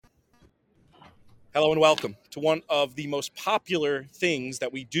Hello and welcome to one of the most popular things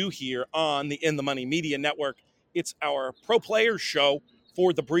that we do here on the In the Money Media Network. It's our Pro Players show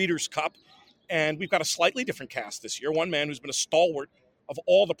for the Breeders' Cup, and we've got a slightly different cast this year. One man who's been a stalwart of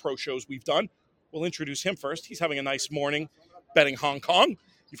all the pro shows we've done. We'll introduce him first. He's having a nice morning betting Hong Kong.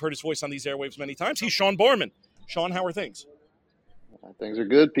 You've heard his voice on these airwaves many times. He's Sean Boarman. Sean, how are things? Things are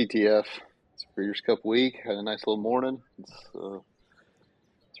good, PTF. It's Breeders' Cup week. Had a nice little morning.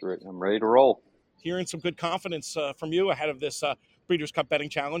 I'm ready to roll. Hearing some good confidence from you ahead of this Breeders' Cup betting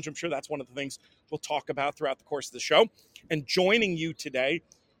challenge. I'm sure that's one of the things we'll talk about throughout the course of the show. And joining you today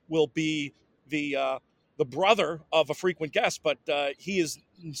will be the brother of a frequent guest, but he is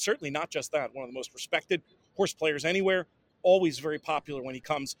certainly not just that. One of the most respected horse players anywhere. Always very popular when he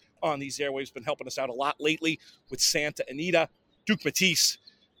comes on these airwaves. Been helping us out a lot lately with Santa Anita. Duke Matties.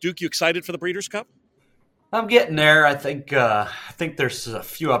 Duke, you excited for the Breeders' Cup? I'm getting there. I think there's a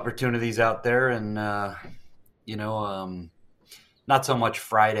few opportunities out there, and not so much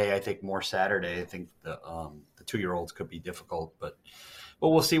Friday. I think more Saturday. I think the 2-year-olds could be difficult, but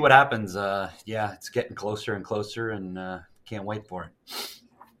we'll see what happens. It's getting closer and closer, and can't wait for it.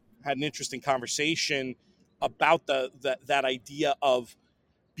 Had an interesting conversation about that idea of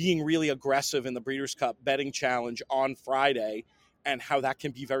being really aggressive in the Breeders' Cup betting challenge on Friday, and how that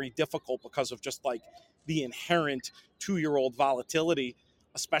can be very difficult because of just like the inherent 2-year-old volatility,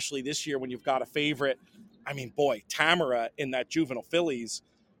 especially this year when you've got a favorite. I mean, boy, Tamara in that juvenile fillies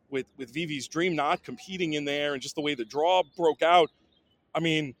with Vivi's Dream not competing in there, and just the way the draw broke out. I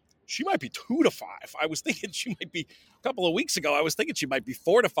mean, she might be 2-5. I was thinking she might be a couple of weeks ago. I was thinking she might be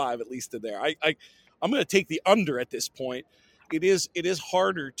 4-5 at least in there. I'm going to take the under at this point. It is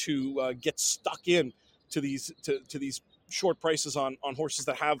harder to get stuck in to these short prices on horses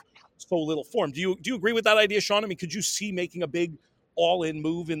that have so little form. Do you agree with that idea, Sean? I mean, could you see making a big all-in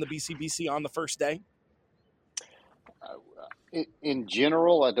move in the BCBC on the first day? In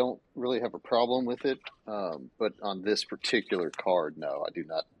general, I don't really have a problem with it, but on this particular card, no, I do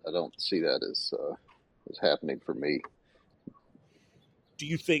not. I don't see that as happening for me. Do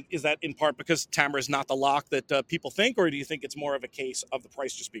you think, is that in part because Tamara is not the lock that people think, or do you think it's more of a case of the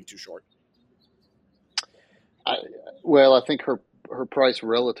price just being too short? I think her price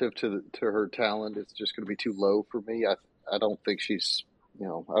relative to her talent is just going to be too low for me. I don't think she's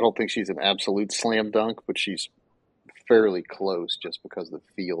an absolute slam dunk, but she's fairly close just because the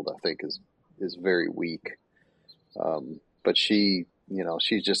field I think is very weak. But she's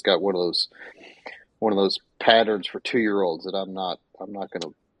just got one of those patterns for 2-year-olds that I'm not going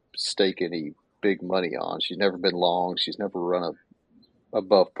to stake any big money on. She's never been long. She's never run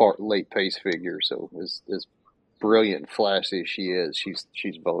above late pace figure. So as brilliant and flashy as she is,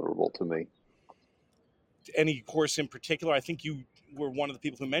 she's vulnerable to me. Any course in particular? I think you were one of the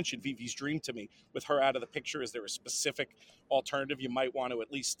people who mentioned Vivi's Dream to me. With her out of the picture, is there a specific alternative you might want to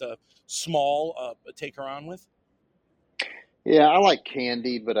at least take her on with? Yeah, I like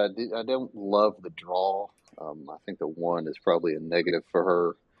Candy, but I don't love the draw. I think the 1 is probably a negative for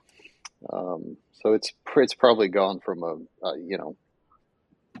her. So it's probably gone from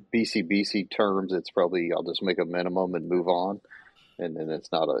BCBC terms. It's probably I'll just make a minimum and move on, and then it's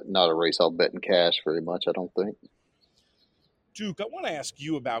not a race I'll bet in cash very much. I don't think. Duke, I want to ask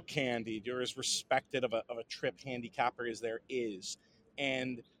you about Candy. You're as respected of a trip handicapper as there is,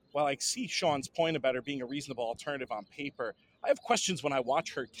 and while I see Sean's point about her being a reasonable alternative on paper, I have questions when I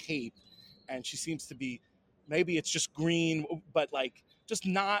watch her tape, and she seems to be, maybe it's just green, but like just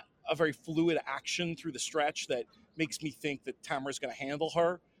not a very fluid action through the stretch that makes me think that Tamara's going to handle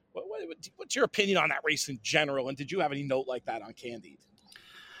her. What's your opinion on that race in general, and did you have any note like that on Candy?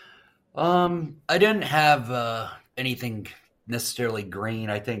 I didn't have anything necessarily green.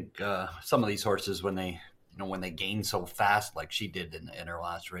 I think some of these horses, when they gain so fast, like she did in her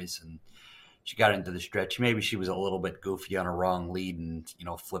last race, and she got into the stretch, maybe she was a little bit goofy on a wrong lead and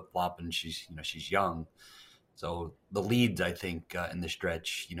flip flop, and she's young, so the leads I think in the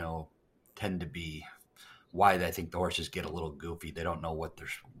stretch tend to be why I think the horses get a little goofy. They don't know what they're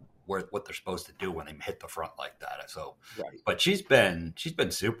supposed to do when they hit the front like that. So, right. But she's been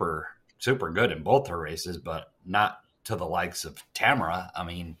super good in both her races, but not to the likes of Tamara. I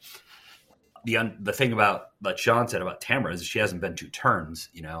mean, the thing about that Sean said about Tamara is she hasn't been 2 turns,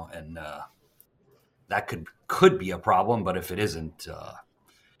 and that could be a problem. But if it isn't,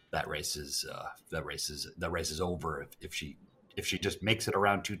 that race is over. If she just makes it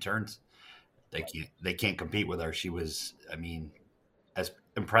around 2 turns, they can't compete with her. She was, I mean, as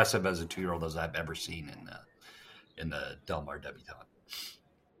impressive as a 2-year-old as I've ever seen in the Del Mar debutante.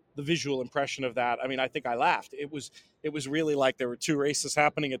 The visual impression of that, I mean, I think I laughed. It was It was really like there were two races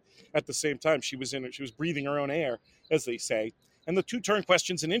happening at the same time. She was breathing her own air, as they say. And the two-turn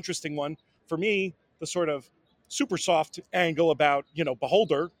question's an interesting one. For me, the sort of super soft angle about,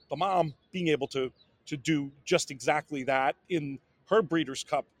 Beholder, the mom, being able to do just exactly that in her Breeders'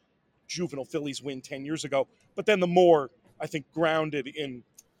 Cup juvenile fillies win 10 years ago. But then the more, I think, grounded in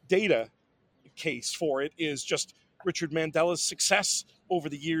data case for it is just Richard Mandela's success over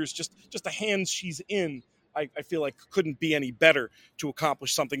the years, just the hands she's in. I feel like couldn't be any better to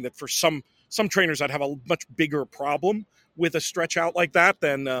accomplish something that for some trainers I'd have a much bigger problem with a stretch out like that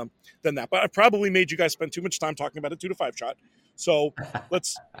than that. But I probably made you guys spend too much time talking about a 2 to 5 shot. So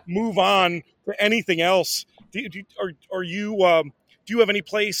let's move on to anything else. Do you have any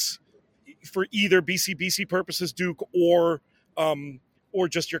place for either BC purposes, Duke, or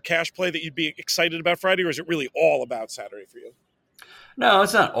just your cash play that you'd be excited about Friday, or is it really all about Saturday for you? No,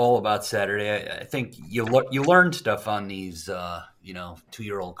 it's not all about Saturday. I think you learn stuff on these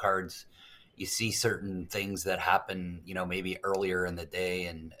 2-year-old cards. You see certain things that happen, maybe earlier in the day,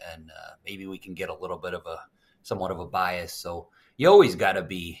 and maybe we can get a little bit of somewhat of a bias. So you always got to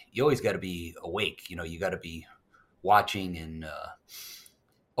be awake. You got to be watching and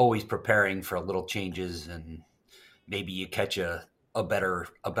always preparing for little changes, and maybe you catch a better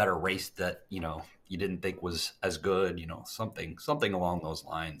race that you didn't think was as good, something along those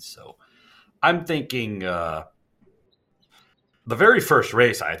lines. So I'm thinking the very first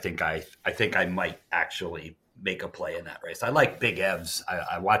race, I think I might actually make a play in that race. I like Big Evs.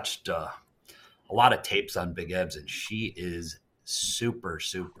 I watched a lot of tapes on Big Evs, and he is super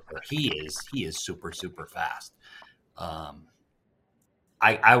super fast.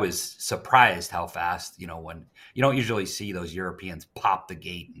 I was surprised how fast, when you don't usually see those Europeans pop the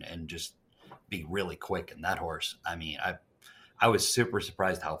gate and just be really quick in that horse. I mean, I was super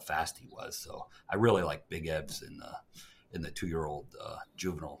surprised how fast he was. So I really like Big Evs in the 2-year-old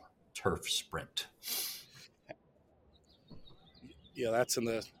juvenile turf sprint. Yeah, that's in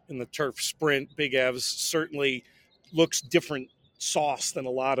the turf sprint. Big Evs certainly looks different sauce than a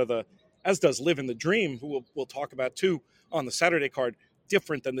lot of as does Live in the Dream, who we'll talk about too on the Saturday card.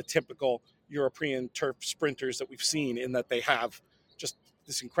 Different than the typical European turf sprinters that we've seen, in that they have just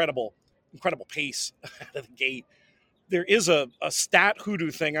this incredible pace out of the gate. There is a stat hoodoo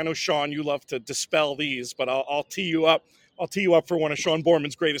thing. I know, Sean, you love to dispel these, but I'll tee you up. I'll tee you up for one of Sean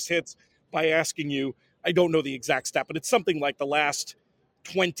Boarman's greatest hits by asking you. I don't know the exact stat, but it's something like the last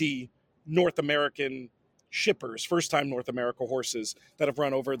 20 North American shippers, first-time North America horses that have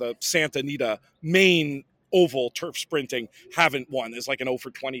run over the Santa Anita main oval turf sprinting haven't won. There's like an 0 for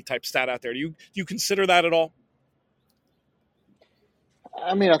 20 type stat out there. Do you consider that at all?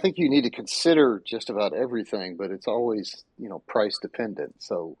 I mean, I think you need to consider just about everything, but it's always, price dependent.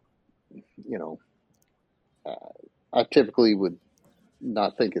 So, I typically would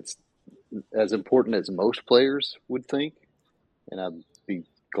not think it's as important as most players would think. And I'd be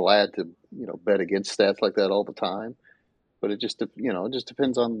glad to, bet against stats like that all the time. But it just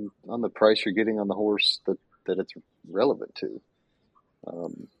depends on the price you're getting on the horse that it's relevant to.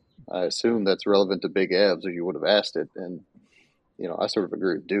 I assume that's relevant to Big Evs, or you would have asked it. And, I sort of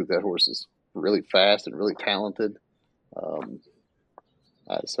agree with Duke. That horse is really fast and really talented.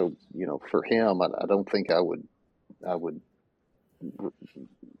 So, for him, I don't think I would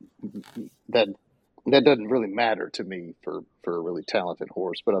that doesn't really matter to me for a really talented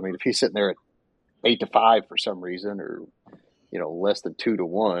horse. But I mean, if he's sitting there at 8 to 5 for some reason, or less than 2 to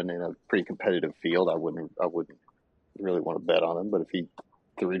 1 in a pretty competitive field, I wouldn't really want to bet on him. But if he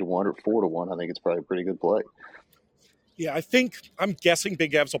 3 to 1 or 4 to 1, I think it's probably a pretty good play. Yeah, I'm guessing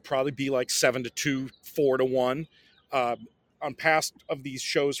Big Evs will probably be like 7 to 2, 4 to 1. On past of these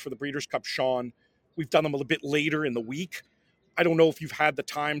shows for the Breeders' Cup, Sean, we've done them a little bit later in the week. I don't know if you've had the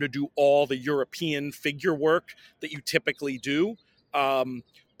time to do all the European figure work that you typically do.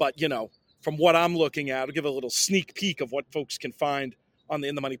 But, from what I'm looking at, I'll give a little sneak peek of what folks can find on the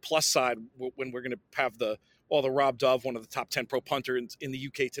In the Money Plus side when we're going to have all the Rob Dove, one of the top 10 pro punters in the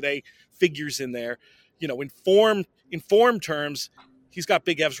UK today, figures in there. In form terms, he's got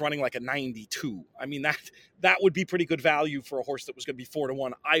Big Evs running like a 92. I mean, that would be pretty good value for a horse that was going to be 4 to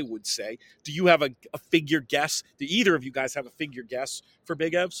 1, I would say. Do you have a figure guess? Do either of you guys have a figure guess for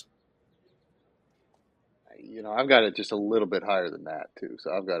Big Evs? I've got it just a little bit higher than that too.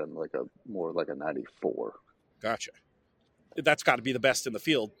 So I've got him more like a 94. Gotcha. That's got to be the best in the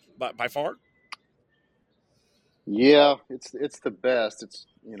field by far. Yeah, it's the best.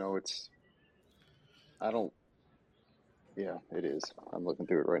 Yeah, it is. I'm looking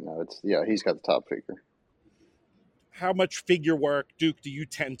through it right now. He's got the top figure. How much figure work, Duke, do you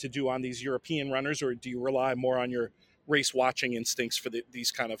tend to do on these European runners, or do you rely more on your race watching instincts for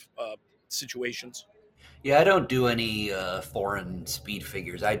these kind of situations? Yeah, I don't do any foreign speed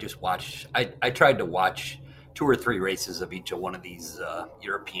figures. I just watch. I tried to watch 2 or 3 races of each of one of these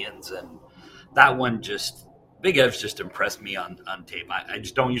Europeans, and that one just Big Ev's just impressed me on tape. I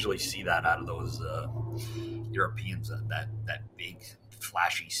just don't usually see that out of those Europeans, that big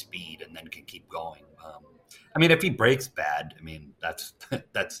flashy speed and then can keep going. I mean, if he breaks bad, I mean that's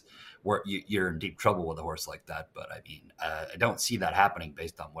that's where you're in deep trouble with a horse like that. But I mean, I don't see that happening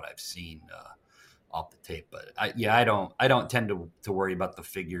based on what I've seen off the tape. But I don't tend to worry about the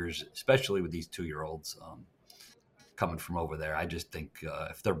figures, especially with these 2-year-olds coming from over there. I just think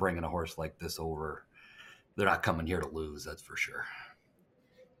if they're bringing a horse like this over, they're not coming here to lose. That's for sure.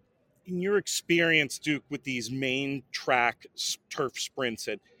 In your experience, Duke, with these main track turf sprints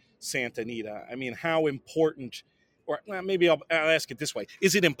at Santa Anita, I mean, how important, or well, maybe I'll ask it this way: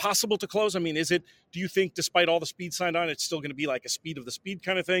 is it impossible to close? I mean, is it? Do you think, despite all the speed signed on, it's still going to be like a speed of the speed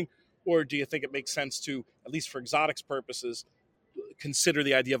kind of thing, or do you think it makes sense to, at least for exotics purposes, consider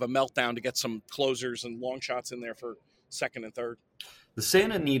the idea of a meltdown to get some closers and long shots in there for second and third? The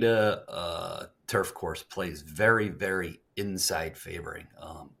Santa Anita turf course plays very, very inside favoring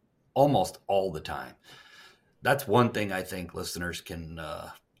almost all the time. That's one thing I think listeners can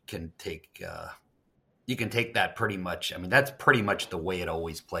take. You can take that pretty much. I mean, that's pretty much the way it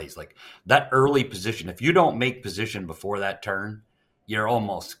always plays. Like that early position, if you don't make position before that turn, you're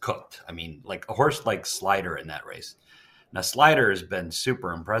almost cooked. I mean, like a horse like Slider in that race. Now, Slider has been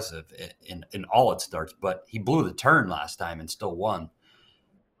super impressive in all its starts, but he blew the turn last time and still won.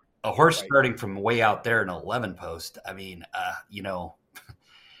 A horse Right. starting from way out there in an 11 post, I mean,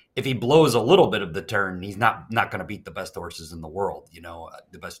 if he blows a little bit of the turn, he's not going to beat the best horses in the world,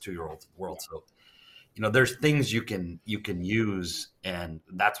 the best 2-year-olds in the world. So, there's things you can use, and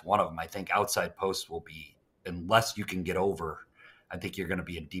that's one of them. I think outside posts will be, unless you can get over, I think you're going to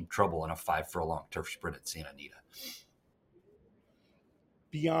be in deep trouble in a 5-furlong turf sprint at Santa Anita.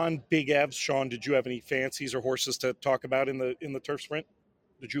 Beyond Big Evs, Sean, did you have any fancies or horses to talk about in the turf sprint,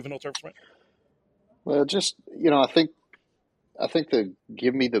 the juvenile turf sprint? Well, just I think the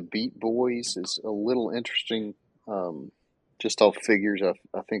Give Me the Beat Boys is a little interesting. Just off figures,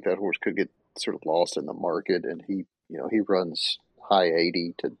 I think that horse could get sort of lost in the market, and he runs high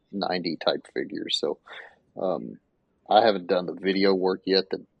 80 to 90 type figures. So I haven't done the video work yet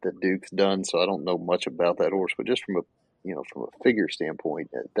that Duke's done, so I don't know much about that horse. But just from a figure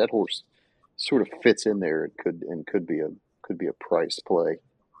standpoint, that horse sort of fits in there. It could be a price play.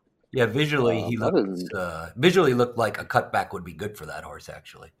 Yeah, visually visually looked like a cutback would be good for that horse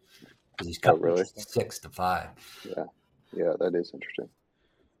actually, because he's Oh, cut really? 6 to 5. Yeah, that is interesting.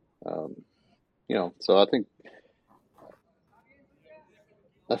 So I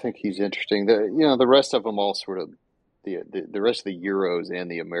think he's interesting. The rest of them all sort of the rest of the Euros and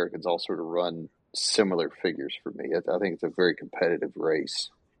the Americans all sort of run similar figures for me. I think it's a very competitive race.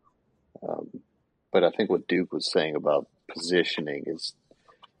 But I think what Duke was saying about positioning is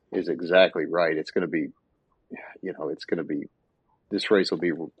exactly right. It's going to be, this race will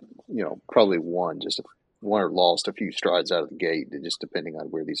be, probably won or lost a few strides out of the gate, just depending on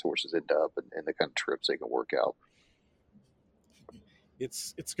where these horses end up and the kind of trips they can work out.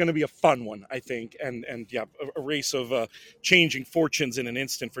 It's going to be a fun one, I think, and yeah, a race of changing fortunes in an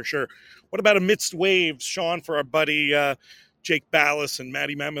instant for sure. What about Amidst Waves, Sean, for our buddy Jake Ballas and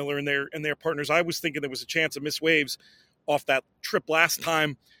Matty Matt Miller and their partners? I was thinking there was a chance Amidst Waves off that trip last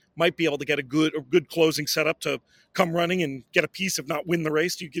time might be able to get a good closing setup to come running and get a piece, if not win the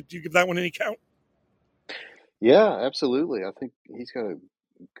race. Do you give that one any count? Yeah, absolutely. I think he's got a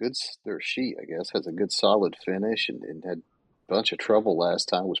good, or she, I guess, has a good solid finish and had a bunch of trouble last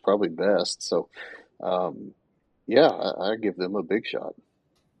time, was probably best. So, yeah, I give them a big shot.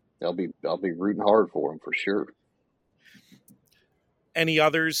 I'll be rooting hard for them for sure. Any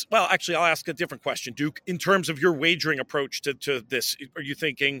others? Well, actually, I'll ask a different question, Duke. In terms of your wagering approach to this, are you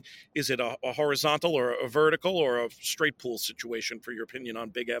thinking, is it a horizontal or a vertical or a straight pool situation for your opinion on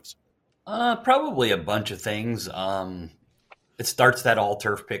Big Evs? Probably a bunch of things. It starts that all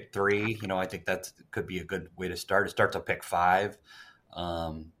turf pick 3. I think that could be a good way to start. It starts a pick 5.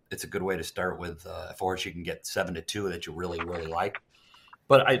 It's a good way to start with a horse you can get 7-2 that you really, really like.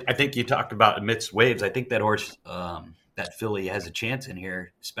 But I think you talked about Amidst Waves. I think that horse, that filly has a chance in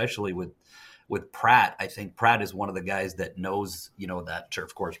here, especially with Pratt. I think Pratt is one of the guys that knows, that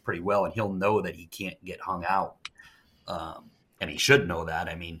turf course pretty well, and he'll know that he can't get hung out. And he should know that.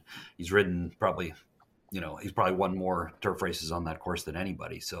 I mean, he's ridden probably, he's probably won more turf races on that course than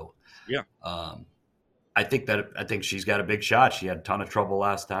anybody. So, yeah. I think she's got a big shot. She had a ton of trouble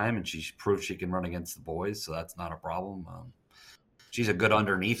last time, and she proved she can run against the boys, so that's not a problem. She's a good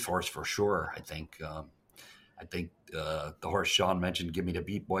underneath horse for sure. I think the horse Sean mentioned, Give Me the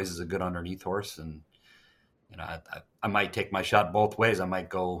Beat Boys, is a good underneath horse, and I might take my shot both ways. I might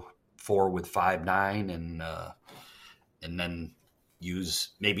go 4 with 5-9, and then use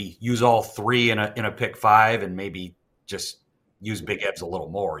all 3 in a pick 5, and maybe just use Big Ebs a little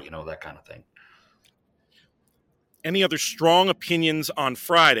more, that kind of thing. Any other strong opinions on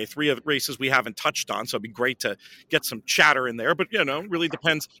Friday? 3 of the races we haven't touched on, so it'd be great to get some chatter in there. But, really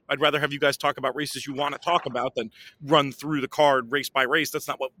depends. I'd rather have you guys talk about races you want to talk about than run through the card race by race. That's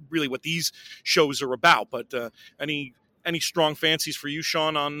not what these shows are about. But any strong fancies for you,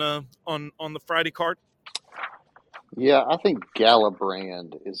 Sean, on the Friday card? Yeah, I think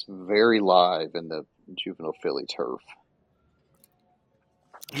Galabrand is very live in the juvenile filly turf.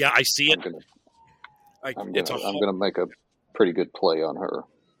 Yeah, I see it. I'm gonna make a pretty good play on her.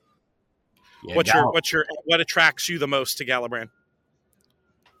 Yeah, what attracts you the most to Galabrand?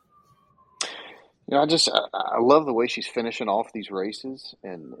 I love the way she's finishing off these races,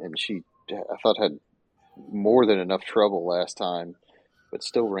 and she, I thought, had more than enough trouble last time, but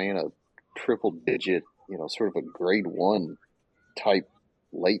still ran a triple digit, sort of a grade 1 type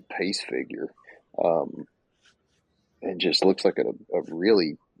late pace figure, and just looks like a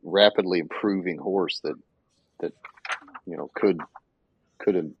really rapidly improving horse that could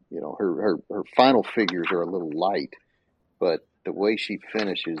have, her final figures are a little light, but the way she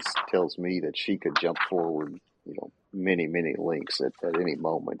finishes tells me that she could jump forward, many links at any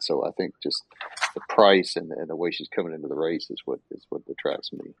moment. So I think just the price and the way she's coming into the race is what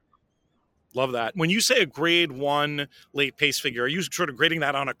attracts me. Love that. When you say a grade 1 late pace figure, are you sort of grading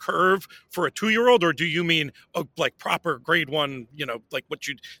that on a curve for a 2-year-old, or do you mean like proper grade 1, like what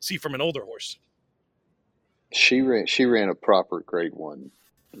you'd see from an older horse? She ran a proper grade 1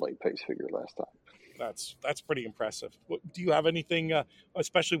 late pace figure last time. That's pretty impressive. Do you have anything,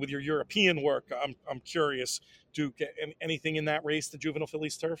 especially with your European work? I'm curious. Do anything in that race, the Juvenile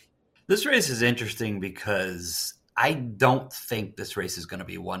Fillies Turf? This race is interesting because I don't think this race is going to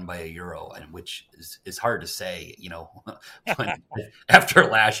be won by a Euro, and which is hard to say, after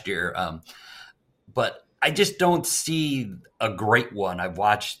last year. But I just don't see a great one. I've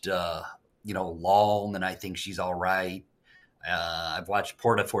watched, Luln, and I think she's all right. I've watched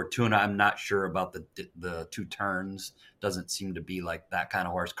Porta Fortuna. I'm not sure about the 2 turns. Doesn't seem to be like that kind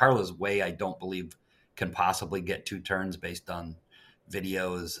of horse. Carla's Way, I don't believe, can possibly get 2 turns based on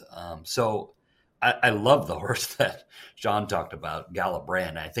videos. So I love the horse that Sean talked about,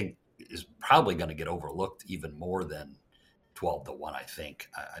 Galabrand. I think is probably going to get overlooked even more than 12-1. I think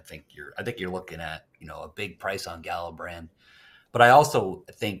you're looking at a big price on Galabrand, but I also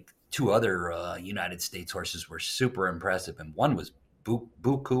think 2 other United States horses were super impressive, and one was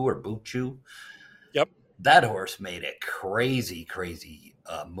Buchu. Yep, that horse made a crazy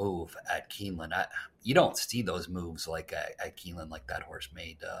move at Keeneland. You don't see those moves like at Keeneland like that horse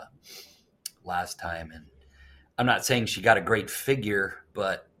made last time. And I'm not saying she got a great figure,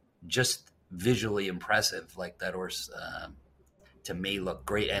 but just visually impressive. Like that horse to me looked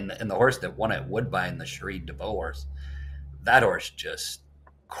great. And the horse that won at Woodbine, the Cherie DeVaux horse, that horse just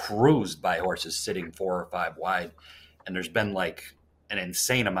cruised by horses sitting 4 or 5 wide. And there's been like an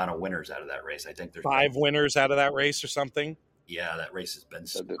insane amount of winners out of that race. I think there's 5 winners out of that race or something. Yeah, that race has been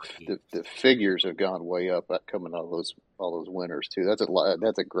the figures have gone way up coming out of all those winners too. That's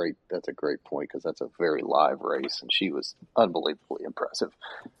a great point, because that's a very live race, and she was unbelievably impressive.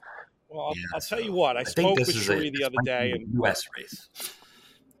 Well, I'll tell you what. I spoke with Cherie the other day, and U.S. race.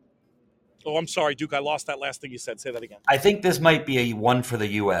 Oh, I'm sorry, Duke. I lost that last thing you said. Say that again. I think this might be a one for the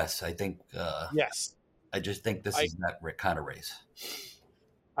U.S. I think. Yes. I just think this is that kind of race.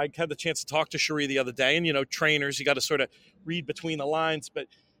 I had the chance to talk to Cherie the other day, and trainers, you got to sort of read between the lines, but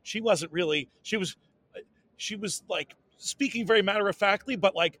she wasn't really. She was like speaking very matter of factly,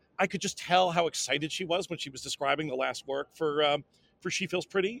 but like I could just tell how excited she was when she was describing the last work for She Feels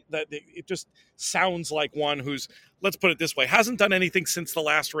Pretty. That it just sounds like one who's, let's put it this way, hasn't done anything since the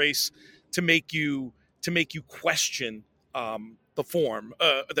last race to make you question the form,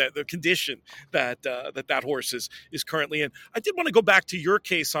 the condition that horse is currently in. I did want to go back to your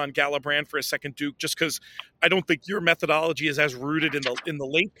case on Galabrand for a second, Duke, just because I don't think your methodology is as rooted in the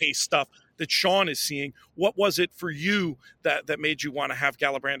late pace stuff that Sean is seeing. What was it for you that made you want to have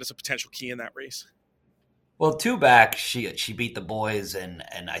Galabrand as a potential key in that race? Well, 2 back, she beat the boys, and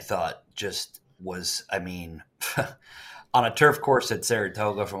I thought just was, on a turf course at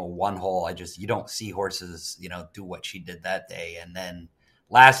Saratoga from a 1 hole, you don't see horses, do what she did that day. And then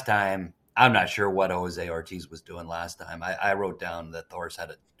last time, I'm not sure what Jose Ortiz was doing last time. I wrote down that the horse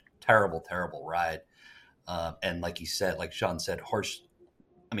had a terrible, terrible ride. And like you said, like Sean said, horse,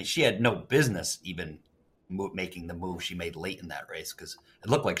 I mean, she had no business even making the move she made late in that race because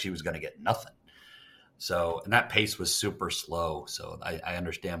it looked like she was going to get nothing. So, and that pace was super slow. So I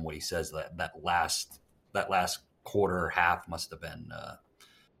understand what he says that last quarter half must have been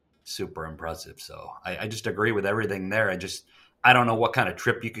super impressive. So I just agree with everything there. I don't know what kind of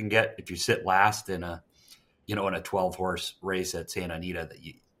trip you can get if you sit last in a, in a 12 horse race at Santa Anita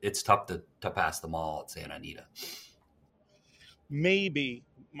it's tough to pass them all at Santa Anita. Maybe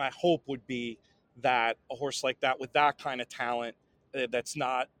my hope would be that a horse like that with that kind of talent, that's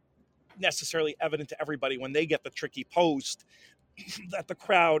not necessarily evident to everybody when they get the tricky post, that the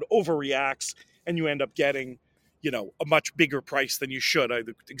crowd overreacts and you end up getting, a much bigger price than you should.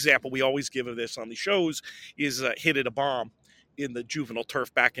 The example we always give of this on the shows is Hit It a Bomb in the juvenile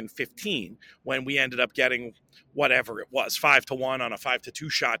turf back in 15 when we ended up getting whatever it was, 5-1 on a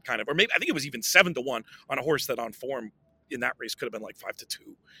 5-2 shot kind of, or maybe I think it was even 7-1 on a horse that on form in that race could have been like 5-2.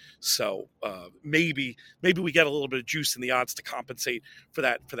 So maybe we get a little bit of juice in the odds to compensate for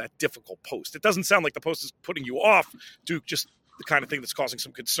that difficult post. It doesn't sound like the post is putting you off, Duke, just the kind of thing that's causing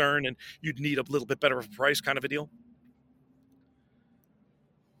some concern and you'd need a little bit better of a price kind of a deal.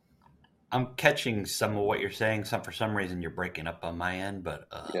 I'm catching some of what you're saying. For some reason you're breaking up on my end, but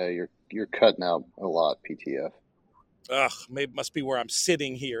yeah, you're cutting out a lot, PTF. Maybe it must be where I'm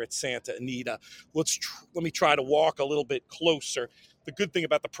sitting here at Santa Anita. Let me try to walk a little bit closer. The good thing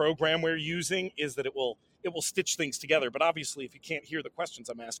about the program we're using is that it will stitch things together. But obviously, if you can't hear the questions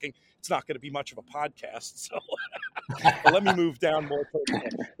I'm asking, it's not going to be much of a podcast. So but let me move down more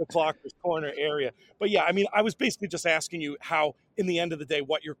towards the Clockers Corner area. But yeah, I mean, I was basically just asking you how, in the end of the day,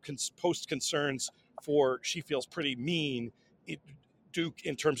 what your post concerns for She Feels Pretty mean, Duke,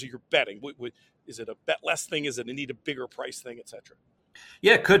 in terms of your betting. Is it a bet less thing? Is it a need a bigger price thing, etc.?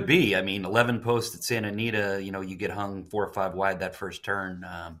 Yeah, it could be. I mean, 11 posts at Santa Anita, you get hung 4 or 5 wide that first turn.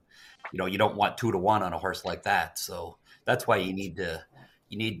 You don't want 2-1 on a horse like that. So that's why you need to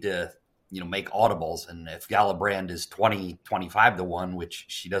make audibles. And if Galabrand is 20-25-1, which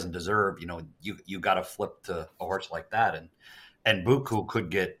she doesn't deserve, you got to flip to a horse like that. And Buku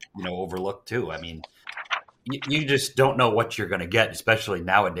could get, overlooked too. I mean, you just don't know what you're going to get, especially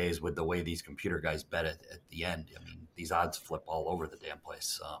nowadays with the way these computer guys bet at the end. I mean, these odds flip all over the damn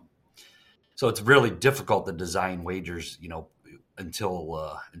place. So it's really difficult to design wagers,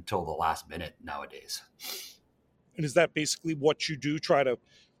 until the last minute nowadays. And is that basically what you do? Try to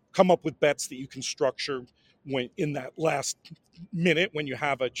come up with bets that you can structure when in that last minute when you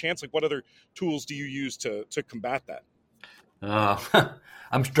have a chance? Like, what other tools do you use to combat that?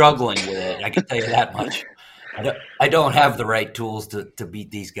 I'm struggling with it. I can tell you that much. I don't have the right tools to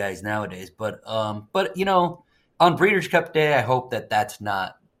beat these guys nowadays. But on Breeders' Cup Day, I hope that that's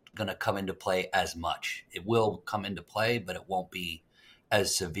not going to come into play as much. It will come into play, but it won't be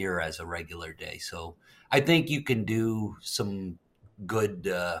as severe as a regular day. So I think you can do some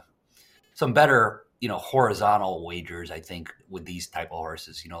good, some better, horizontal wagers. I think with these type of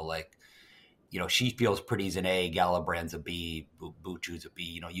horses, She Feels Pretty's an A, Galabrand's a B, Buchu's a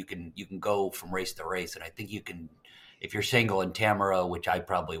B. You can go from race to race, and I think you can, if you're single in Tamara, which I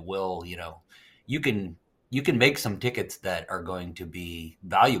probably will, you can make some tickets that are going to be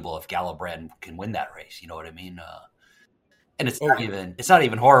valuable if Galabrand can win that race. You know what I mean? And it's not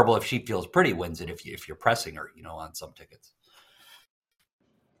even horrible if She Feels Pretty wins it if you're pressing her, on some tickets.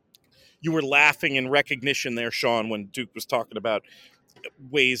 You were laughing in recognition there, Sean, when Duke was talking about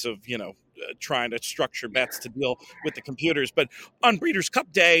ways of, trying to structure bets to deal with the computers. But on Breeders'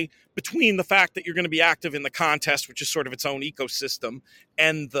 Cup Day, between the fact that you're going to be active in the contest, which is sort of its own ecosystem,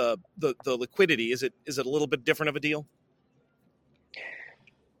 and the liquidity, is it a little bit different of a deal?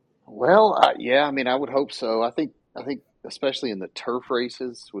 Well, yeah, I mean, I would hope so. I think especially in the turf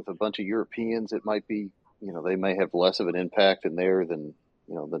races with a bunch of Europeans, it might be, they may have less of an impact in there than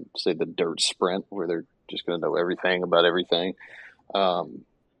say the dirt sprint where they're just going to know everything about everything.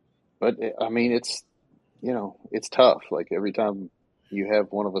 But I mean, it's tough. Like every time you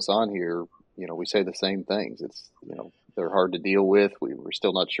have one of us on here, we say the same things. It's, they're hard to deal with. We're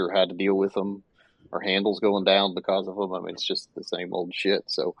still not sure how to deal with them. Our handle's going down because of them. I mean, it's just the same old shit.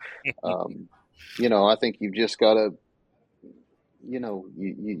 So, I think you've just got to,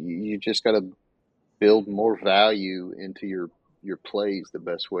 you just got to build more value into your plays the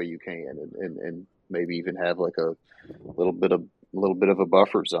best way you can, and maybe even have like a little bit of a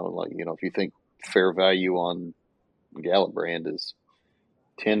buffer zone. Like, if you think fair value on Galabrand is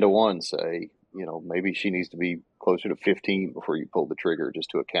 10-1, say, maybe she needs to be closer to 15 before you pull the trigger, just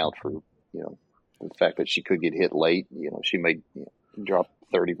to account for you know, the fact that she could get hit late, she may drop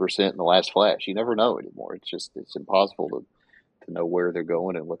 30% in the last flash. You never know anymore. It's impossible to know where they're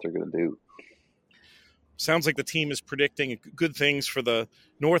going and what they're going to do. Sounds like the team is predicting good things for the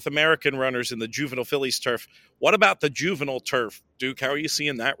North American runners in the juvenile fillies turf. What about the juvenile turf, Duke? How are you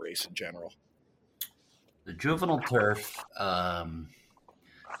seeing that race in general? The juvenile turf, I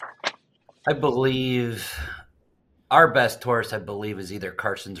believe our best horse, is either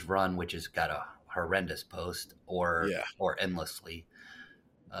Carson's Run, which has got a horrendous post, or Endlessly.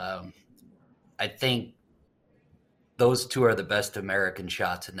 I think those two are the best American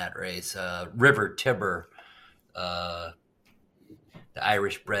shots in that race. River Tiber, the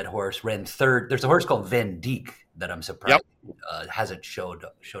Irish bred horse, ran third. There's a horse called Van Dijk that I'm surprised hasn't showed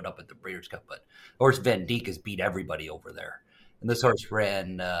up at the Breeders' Cup, but horse Van Dijk has beat everybody over there. And this horse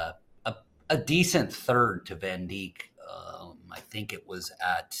ran a decent third to Van Dijk. I think it was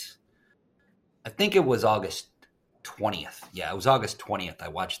August 20th. Yeah, it was August 20th. I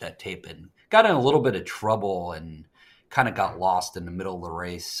watched that tape and got in a little bit of trouble and kind of got lost in the middle of the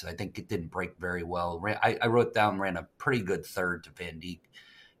race. I think it didn't break very well. I wrote down, ran a pretty good third to Van Dijk.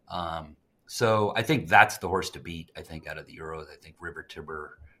 So I think that's the horse to beat, I think, out of the Euros. I think River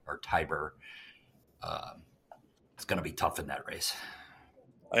Tiber or Tiber. It's going to be tough in that race.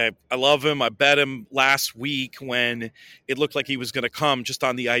 I love him. I bet him last week when it looked like he was going to come, just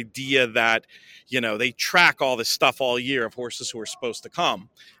on the idea that, they track all this stuff all year of horses who are supposed to come.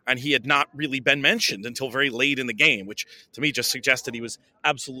 And he had not really been mentioned until very late in the game, which to me just suggested he was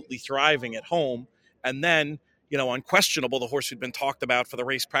absolutely thriving at home. And then, Unquestionable, the horse who'd been talked about for the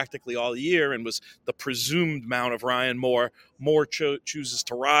race practically all year and was the presumed mount of Ryan Moore. Moore chooses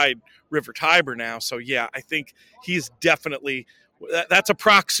to ride River Tiber now. So, yeah, I think he's definitely – that's a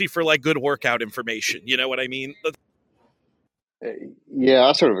proxy for like good workout information. You know what I mean? Yeah,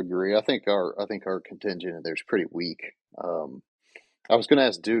 I sort of agree. I think our contingent in there is pretty weak. I was going to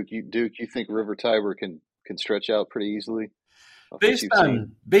ask Duke. You think River Tiber can stretch out pretty easily? Based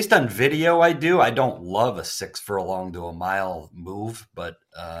on video, I do. I don't love a 6 furlong to a mile move, but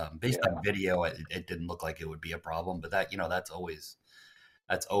based on video, it didn't look like it would be a problem. But that's always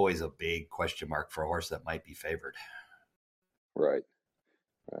a big question mark for a horse that might be favored. Right.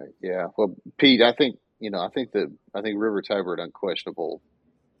 Yeah. Well, Pete, I think River Tiber and Unquestionable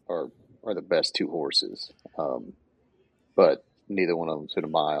are the best two horses, but neither one of them's in a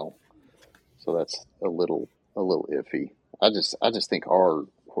mile, so that's a little iffy. I just think our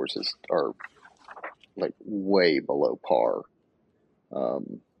horses are like way below par,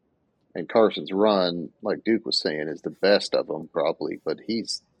 and Carson's Run, like Duke was saying, is the best of them probably, but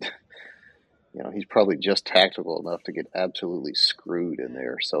he's probably just tactical enough to get absolutely screwed in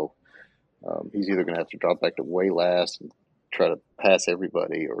there. So he's either going to have to drop back to way last and try to pass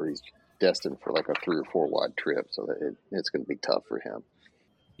everybody, or he's destined for like a 3 or 4 wide trip. So that it's going to be tough for him.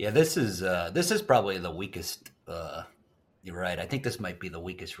 Yeah, this is probably the weakest. You're right. I think this might be the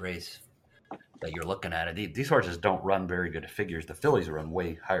weakest race that you're looking at. These horses don't run very good at figures. The fillies run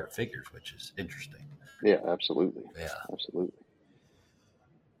way higher figures, which is interesting. Yeah, absolutely. Yeah, absolutely.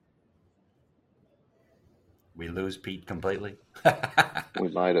 We lose Pete completely. We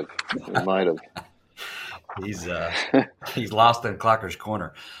might have. He's lost in Clocker's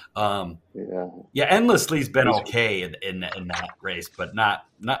corner. Yeah. Endlessly's been okay in that race, but not.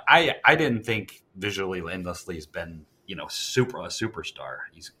 I didn't think visually Endlessly's been a superstar.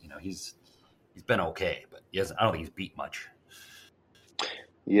 He's been okay, but I don't think he's beat much.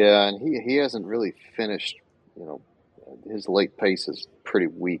 Yeah, and he hasn't really finished. His late pace is pretty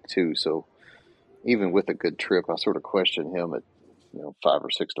weak too. So even with a good trip, I sort of question him at 5 or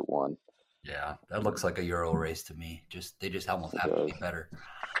 6 to 1. Yeah, that looks like a Euro race to me. They just almost have to be better.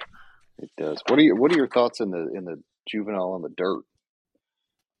 It does. What are your thoughts in the juvenile on the dirt?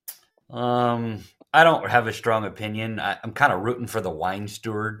 I don't have a strong opinion. I'm kind of rooting for the Wine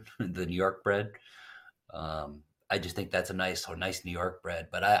Steward, the New York bred. I just think that's a nice New York bred,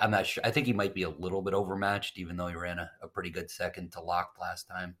 but I'm not sure. I think he might be a little bit overmatched, even though he ran a pretty good second to Lock last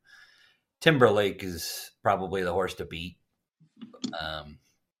time. Timberlake is probably the horse to beat.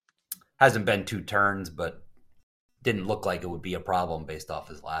 Hasn't been 2 turns, but didn't look like it would be a problem based off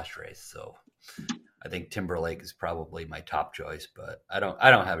his last race. So I think Timberlake is probably my top choice, but I don't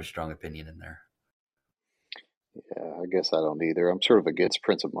have a strong opinion in there. Yeah, I guess I don't either. I'm sort of against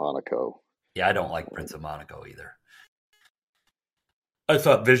Prince of Monaco. Yeah, I don't like Prince of Monaco either. I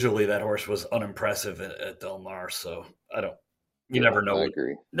thought visually that horse was unimpressive at Del Mar, so I don't. You never know. I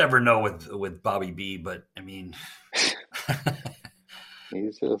agree. Never know with Bobby B, but I mean,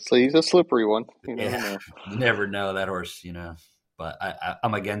 he's a slippery one. You never know that horse. but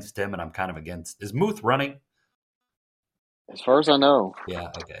I'm against him, and I'm kind of against. Is Muth running? As far as I know. Yeah.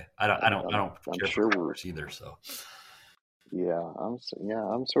 Okay. I don't I'm care sure for we're. horse either. So Yeah, I'm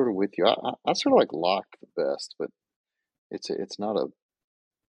sort of with you. I sort of like Locked the best, but it's not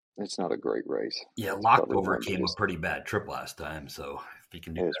a great race. yeah, That's Locked probably one to overcame a just. pretty bad trip last time. So if he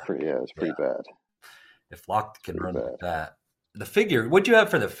can do It's that, pretty. Yeah, it's yeah. pretty bad. If Locked can Pretty run like bad. that, the figure. What'd you have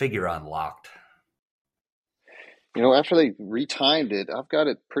for the figure on Locked? After they retimed it, I've got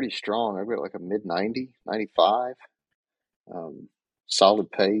it pretty strong. I've got like a mid 90, 95.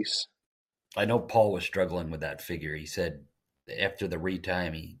 Solid pace. I know Paul was struggling with that figure. He said after the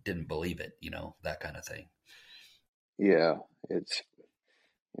retime, he didn't believe it. That kind of thing. Yeah, it's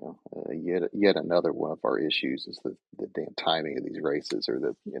yet another one of our issues is the damn timing of these races, or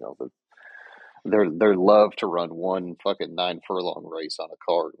their love to run one fucking 9 furlong race on a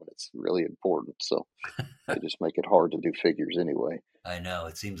card when it's really important. So they just make it hard to do figures anyway. I know.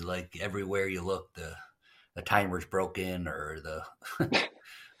 It seems like everywhere you look, the timer's broken, or the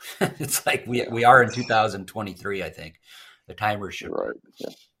it's like Yeah, we are in 2023. I think the timer should right. Yeah,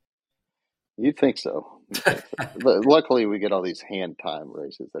 you'd think so. But luckily, we get all these hand time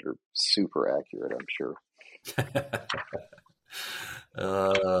races that are super accurate. I'm sure.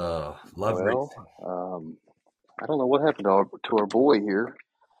 Love Well, racing. I don't know what happened to our boy here.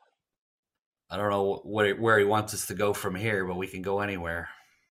 I don't know where he wants us to go from here, but we can go anywhere.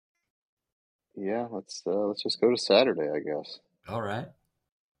 Yeah, let's just go to Saturday, I guess. All right.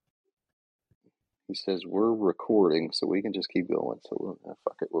 He says we're recording, so we can just keep going. So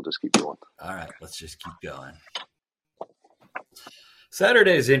fuck it, we'll just keep going. All right, let's just keep going.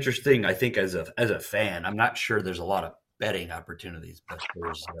 Saturday is interesting, I think, as a fan. I'm not sure there's a lot of betting opportunities, but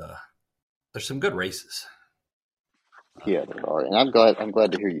there's some good races. Yeah, there are, and I'm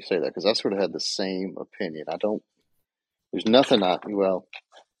glad to hear you say that, because I sort of had the same opinion. There's nothing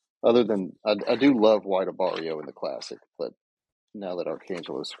other than I do love White Barrio in the Classic, but now that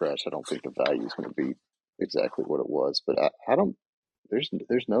Archangelo's scratched, I don't think the value is going to be exactly what it was. But I don't. There's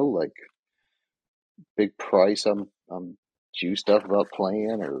no like big price I'm juiced up about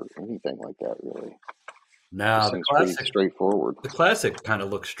playing or anything like that, really. Now This seems pretty straightforward. the classic kind of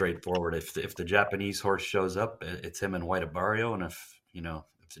looks straightforward. If the Japanese horse shows up, it's him and White Barrio, and if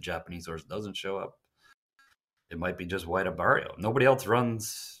the Japanese horse doesn't show up, it might be just White Barrio. Nobody else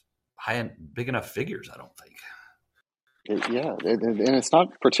runs big enough figures, I don't think. And it's not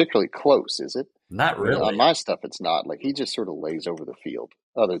particularly close, is it? Not really. On my stuff, it's not. Like, he just sort of lays over the field,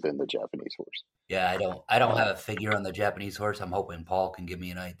 other than the Japanese horse. Yeah, I don't have a figure on the Japanese horse. I'm hoping Paul can give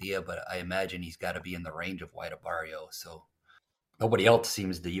me an idea, but I imagine he's got to be in the range of White Barrio. So nobody else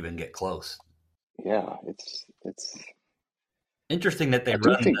seems to even get close. Yeah, it's interesting that they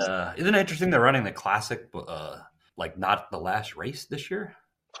run. Isn't it interesting they're running the Classic, like not the last race this year?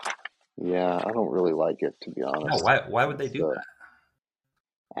 Yeah, I don't really like it, to be honest. No, why would they do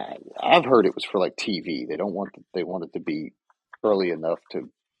that? I've heard it was for like TV. They want it to be early enough to,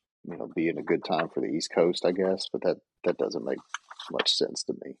 be in a good time for the East Coast, I guess. But that doesn't make much sense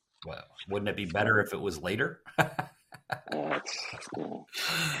to me. Well, wouldn't it be better if it was later? Yeah.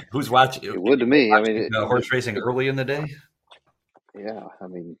 Who's watching? It would to me. I mean, horse racing early in the day. Yeah, I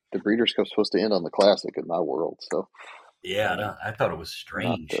mean, the Breeders' Cup's supposed to end on the Classic in my world, so. Yeah, no, I thought it was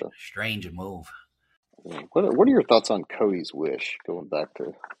strange. Strange move. What are your thoughts on Cody's Wish, going back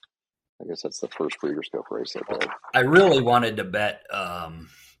to, I guess that's the first Breeders' Cup race that day? I really wanted to bet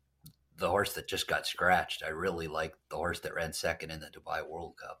the horse that just got scratched. I really liked the horse that ran second in the Dubai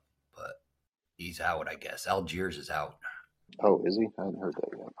World Cup, but he's out, I guess. Algiers is out. Oh, is he? I hadn't heard that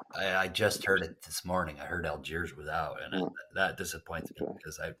yet. I just heard it this morning. I heard Algiers was out, and that disappoints me,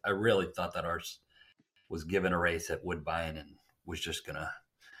 because I really thought that horse was given a race at Woodbine and was just going to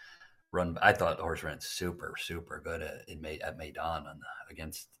run. I thought the horse ran super, super good at Maidan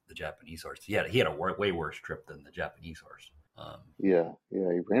against the Japanese horse. He had a way worse trip than the Japanese horse. Yeah,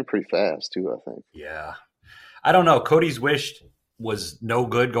 he ran pretty fast too, I think. Yeah. I don't know. Cody's Wish was no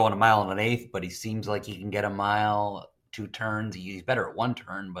good going a mile and an eighth, but he seems like he can get a mile, 2 turns. He's better at 1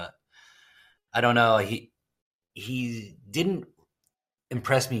 turn, but I don't know. He didn't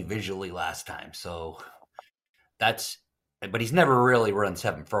impress me visually last time, so but he's never really run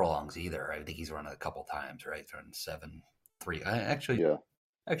 7 furlongs either. I think he's run it a couple times, right? He's run 7-3.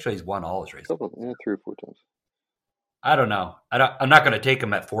 Actually, he's won all his races. 3 or 4 times. I don't know. I'm not going to take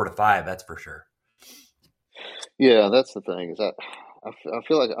him at 4-5. That's for sure. Yeah, that's the thing. Is that I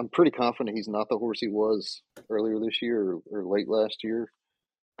feel like I'm pretty confident he's not the horse he was earlier this year or late last year.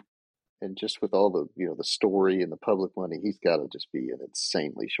 And just with all the the story and the public money, he's got to just be an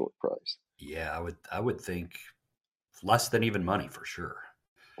insanely short price. Yeah, I would think less than even money for sure.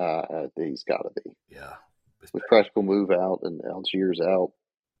 He's got to be. Yeah. With Practical Move out and Algiers out,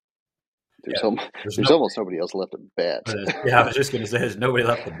 there's almost nobody else left to bet. I was just going to say, there's nobody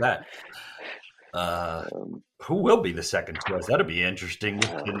left to bet. Who will be the second choice? That'd be interesting.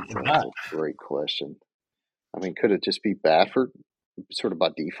 That's a great question. I mean, could it just be Baffert, sort of by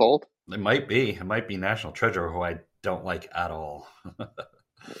default? It might be. It might be National Treasure, who I don't like at all.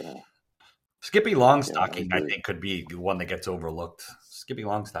 Yeah. Skippy Longstocking, I think, could be the one that gets overlooked. Skippy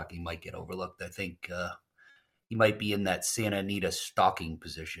Longstocking might get overlooked. I think he might be in that Santa Anita stalking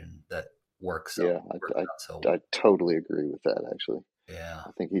position that works. Yeah, I totally agree with that. Actually, yeah, I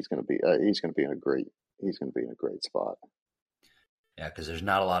think he's going to be in a great spot. Yeah, because there's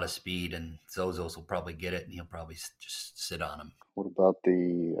not a lot of speed, and Zozos will probably get it, and he'll probably just sit on him. What about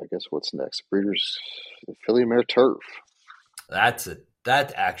what's next? Breeders, the Filly and Mare Turf.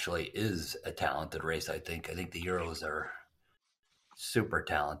 That actually is a talented race. I think the Heroes are super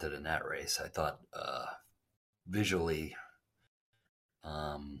talented in that race. I thought visually,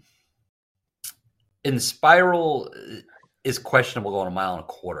 in Spiral is questionable going 1.25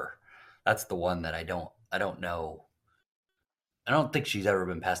 miles. That's the one that I don't know. I don't think she's ever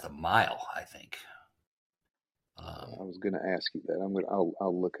been past 1 mile. I think. I was going to ask you that.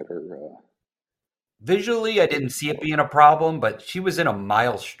 I'll look at her. Visually, I didn't see it being a problem, but she was in a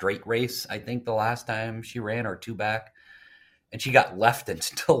mile straight race, I think, the last time she ran, or 2 back, and she got left and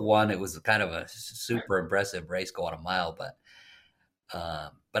still won. It was kind of a super impressive race going 1 mile, but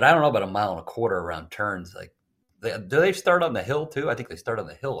I don't know about 1.25 miles around turns. Like, do they start on the hill too? I think they start on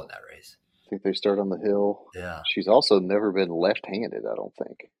the hill in that race. I think they start on the hill. Yeah. She's also never been left-handed, I don't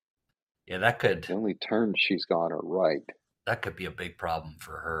think. Yeah, that could. The only turns she's gone are right. That could be a big problem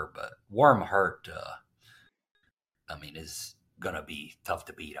for her, but Warm Heart, is going to be tough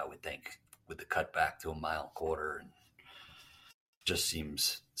to beat, I would think, with the cut back to 1.25 miles, and just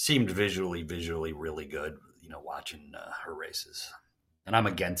seemed visually really good, watching her races. And I'm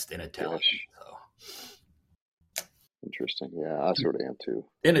against In Italian, so. Interesting. Yeah, I sort of am too.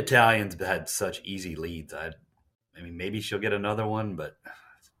 In Italian's had such easy leads. Maybe she'll get another one, but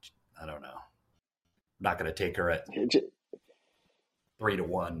I don't know. I'm not going to take her at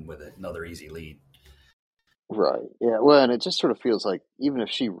 3-1 with another easy lead. Right. Yeah. Well, and it just sort of feels like even if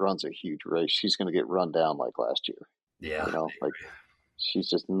she runs a huge race, she's going to get run down like last year. Yeah. She's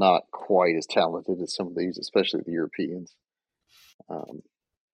just not quite as talented as some of these, especially the Europeans.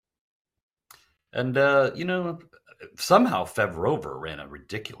 Somehow Fev Rover ran a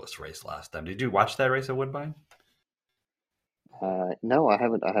ridiculous race last time. Did you watch that race at Woodbine? No, I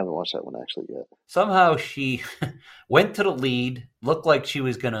haven't. I haven't watched that one actually yet. Somehow she went to the lead, looked like she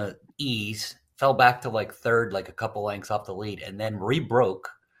was going to ease, fell back to third, a couple lengths off the lead, and then rebroke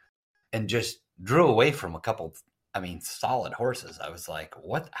and just drew away from a couple, solid horses. I was like,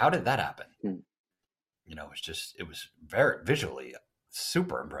 what? How did that happen? It was very visually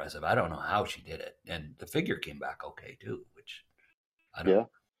super impressive. I don't know how she did it. And the figure came back okay too, which I don't know.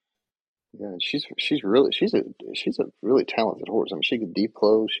 Yeah, she's a really talented horse. She can deep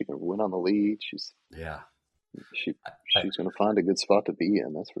close. She can win on the lead. She's going to find a good spot to be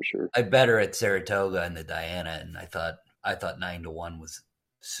in. That's for sure. I bet her at Saratoga and the Diana, and I thought 9-1 was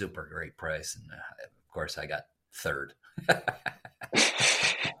super great price, and of course I got third.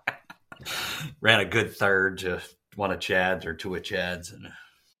 Ran a good third to one of Chad's or 2 of Chad's, and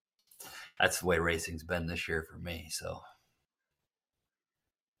that's the way racing's been this year for me. So.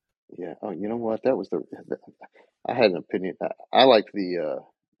 Yeah. Oh, you know what? That was I had an opinion. I liked the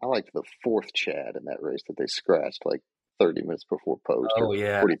 4th Chad in that race that they scratched 30 minutes before post. Oh, or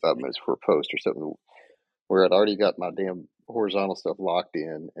yeah. 45 minutes before post or something, where I'd already got my damn horizontal stuff locked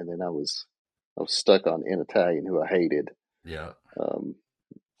in, and then I was stuck on In Italian, who I hated. Yeah. That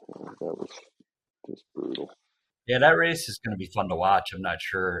was just brutal. Yeah, that race is going to be fun to watch. I'm not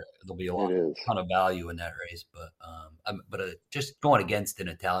sure there'll be a ton of value in that race, but just going against an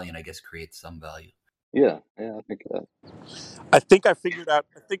Italian, I guess, creates some value. Yeah, I think that. I think I figured out.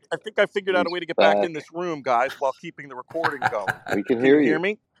 I think I figured out a way to get back in this room, guys, while keeping the recording going. We can hear you. Hear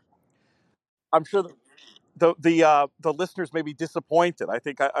me? I'm sure the listeners may be disappointed. I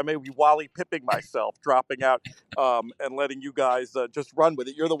think I may be Wally Pipping myself, dropping out and letting you guys just run with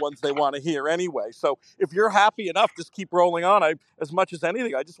it. You're the ones they want to hear anyway. So if you're happy enough, just keep rolling on. As much as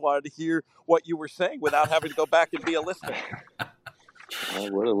anything, I just wanted to hear what you were saying without having to go back and be a listener.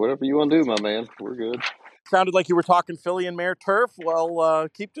 Whatever you want to do, my man. We're good. Sounded like you were talking Filly and Mare Turf. Well,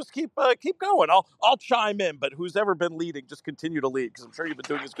 keep going. I'll chime in, but who's ever been leading, just continue to lead, because I'm sure you've been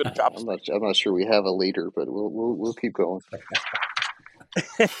doing as good a job. I'm not sure we have a leader, but we'll keep going.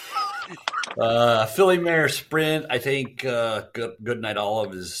 Philly Mare Sprint. I think Good Night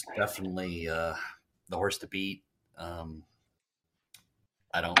Olive is definitely the horse to beat.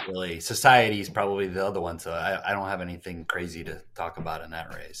 I don't really. Society is probably the other one, so I don't have anything crazy to talk about in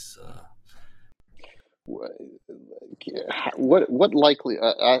that race. What likely?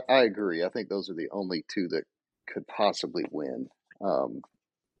 I agree. I think those are the only two that could possibly win.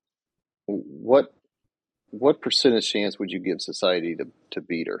 What percentage chance would you give Society to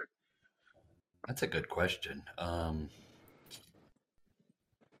beat her? That's a good question.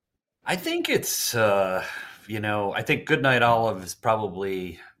 I think it's I think Goodnight Olive is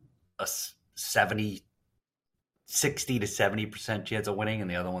probably a 70, 60 to 70% chance of winning, and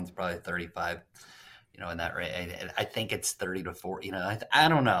the other one's probably 35. In that rate, I think it's 30 to 40. I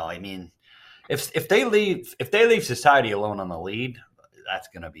don't know. I mean, if they leave Society alone on the lead, that's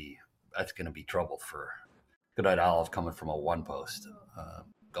gonna be trouble for Goodnight Olive coming from a one post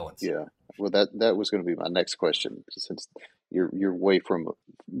going. Yeah, well, that was going to be my next question, since you're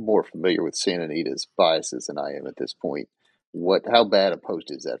more familiar with Santa Anita's biases than I am at this point. How bad a post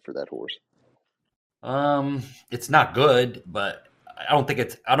is that for that horse? It's not good, but I don't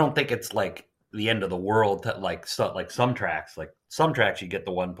think it's like the end of the world. Like some tracks, you get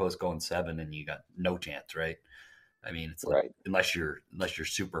the one post going 7 and you got no chance, right? I mean, it's like, Right. unless you're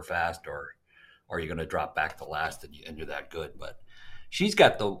super fast or you're going to drop back to last and you're that good. But she's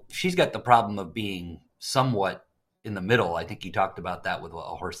got the problem of being somewhat in the middle. I think you talked about that with a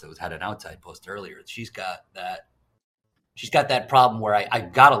horse that had an outside post earlier. She's got that problem where I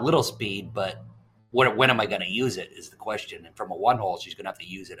got a little speed, but when am I going to use it is the question. And from a one hole, she's going to have to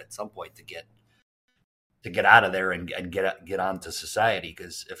use it at some point to get out of there and get on to Society.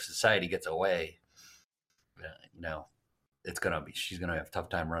 Because if Society gets away, she's going to have a tough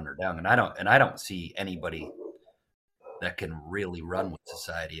time running her down. And I don't see anybody that can really run with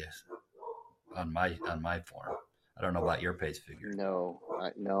Society on my form. I don't know about your pace figure. No,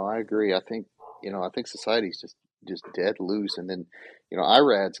 I agree. I think Society's just dead loose, and then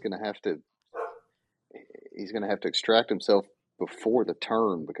Irad's going to have to extract himself before the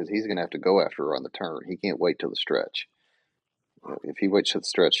turn, because he's going to have to go after her on the turn. He can't wait till the stretch. If he waits till the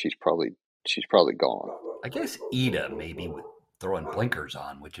stretch, she's probably gone. I guess Ida maybe with throwing blinkers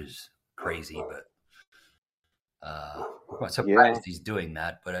on, which is crazy, but I'm surprised he's doing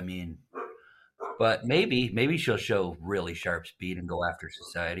that. But I mean, maybe she'll show really sharp speed and go after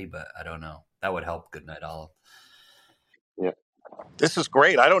Society, but I don't know. That would help Goodnight Olive. Yeah. This is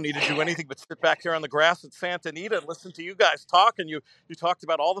great. I don't need to do anything but sit back here on the grass at Santa Anita and listen to you guys talk. And you talked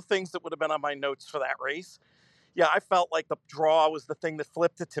about all the things that would have been on my notes for that race. Yeah, I felt like the draw was the thing that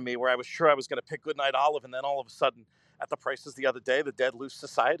flipped it to me, where I was sure I was going to pick Goodnight Olive, and then all of a sudden, at the prices the other day, the Dead Loose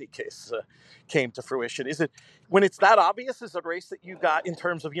Society case came to fruition. Is it, when it's that obvious, is a race that you got in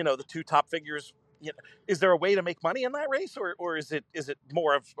terms of the two top figures? Is there a way to make money in that race, or is it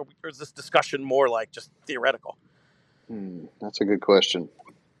more of, or is this discussion more like just theoretical? That's a good question.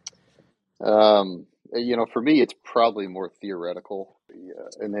 For me, it's probably more theoretical.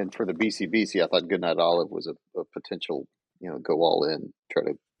 And then for the BCBC, I thought Goodnight Olive was a potential, go all in, try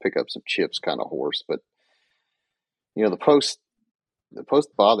to pick up some chips kind of horse. But the post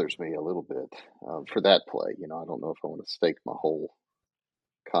bothers me a little bit for that play. I don't know if I want to stake my whole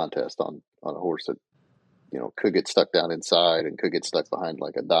contest on a horse that could get stuck down inside and could get stuck behind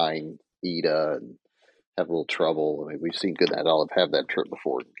like a dying Ida and have a little trouble. I mean, we've seen Goodnight Olive have that trip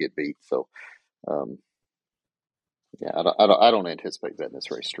before and get beat. So, I don't anticipate betting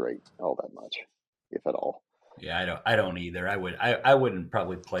this race straight all that much, if at all. Yeah, I don't either. I wouldn't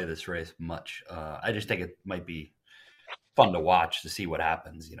probably play this race much. I just think it might be fun to watch to see what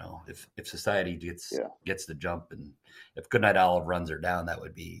happens. If Society gets the jump, and if Goodnight Olive runs her down, that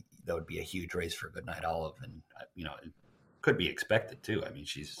would be a huge race for Goodnight Olive, and it could be expected too. I mean,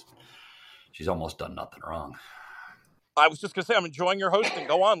 she's almost done nothing wrong. I was just gonna say, I'm enjoying your hosting.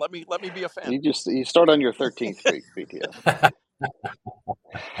 Go on, let me be a fan. You start on your 13th week, BTF.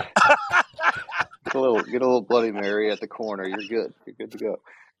 Get a little Bloody Mary at the corner. You're good. You're good to go.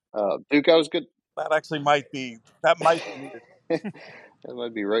 Duke, I was good. That might be needed. That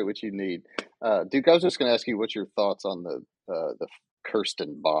might be right what you need. Duke, I was just going to ask you what's your thoughts on the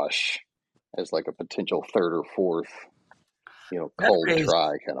Kirsten Bosch as like a potential third or fourth, cold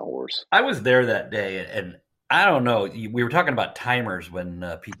try kind of horse. I was there that day, and I don't know. We were talking about timers when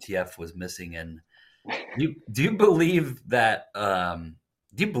PTF was missing, and do you believe that? Do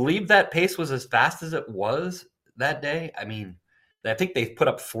you believe that pace was as fast as it was that day? I mean, I think they put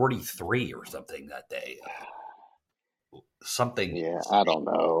up 43 or something that day. Something. Yeah, I don't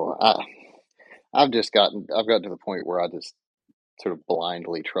know. I've gotten to the point where I just sort of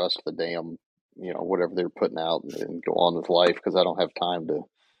blindly trust the damn, whatever they're putting out and go on with life because I don't have time to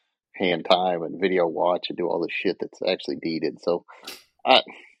hand time and video watch and do all the shit that's actually needed. So I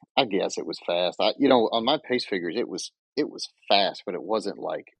I guess it was fast. On my pace figures it was fast, but it wasn't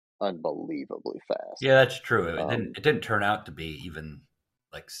like unbelievably fast. Yeah, that's true. It Um, didn't turn out to be even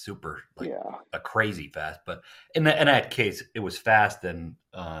like super like yeah, a crazy fast, but in that case, it was fast, and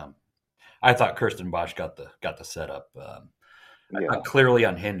I thought Kirsten Bosch got the setup. I yeah, thought Clearly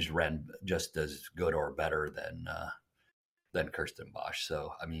Unhinged ran just as good or better than Kirsten Bosch.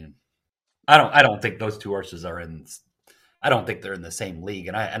 So I mean, I don't think those two horses are in. I don't think they're in the same league,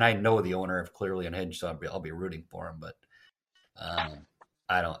 and I know the owner of Clearly Unhinged, so I'll be rooting for him, but um,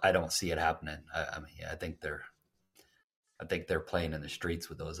 I don't see it happening. I mean, yeah, I think they're playing in the streets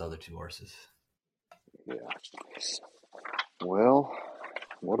with those other two horses. yeah. Well,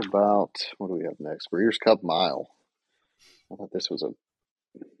 what do we have next? Breeders' Cup Mile. I thought this was a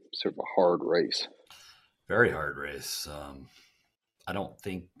sort of a hard race. Very hard race. I don't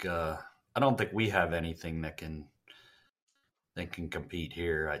think we have anything that can compete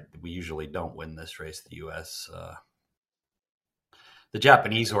here. We usually don't win this race. The U.S. The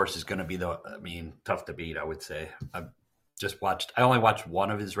Japanese horse is going to be tough to beat. I would say. I only watched one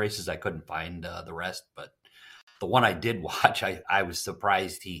of his races. I couldn't find the rest, but the one I did watch, I was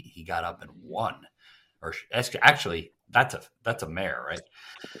surprised he got up and won. Or actually, that's a mare, right?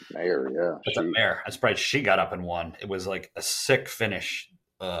 Mare, yeah. That's a mare. I'm surprised she got up and won. It was like a sick finish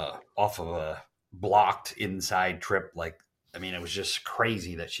off of a blocked inside trip. It was just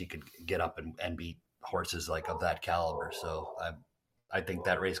crazy that she could get up and beat horses like of that caliber. So I think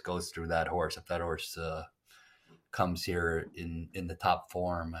that race goes through that horse. If that horse comes here in the top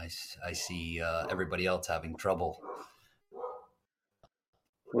form, I see everybody else having trouble.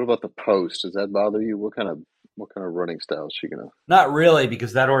 What about the post? Does that bother you? What kind of running style is she gonna? Not really,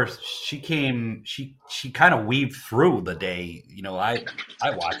 because that horse she kind of weaved through the day. I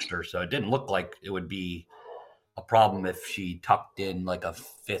watched her, so it didn't look like it would be a problem if she tucked in like a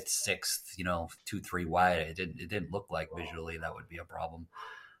fifth, sixth, 2-3 wide. It didn't look like visually that would be a problem.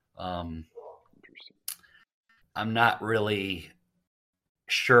 I'm not really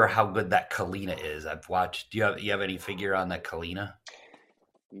sure how good that Kalina is. I've watched. Do you have any figure on that Kalina?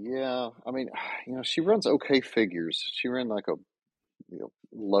 Yeah, I mean, she runs okay figures. She ran like a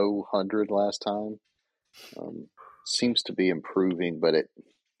low 100 last time. Seems to be improving, but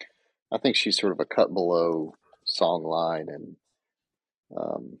I think she's sort of a cut below Songline, and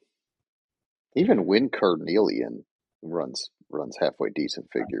even Win Carnelian runs halfway decent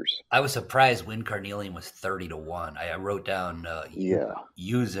figures. I was surprised Win Carnelian was 30-1. I wrote down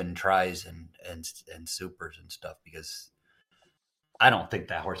using tries and supers and stuff because I don't think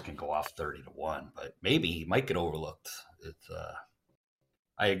that horse can go off 30-1, but maybe he might get overlooked.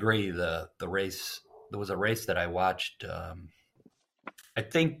 I agree. The race, there was a race that I watched. I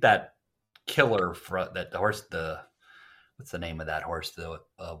think that Killer that the horse, what's the name of that horse that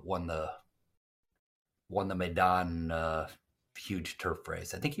won the Medan huge turf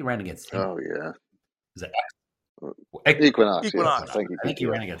race. I think he ran against him. Oh yeah. Is that Equinox? Yeah. I think he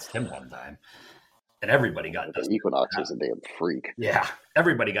ran against him one time. And everybody got dusted. Equinox is a damn freak. Yeah,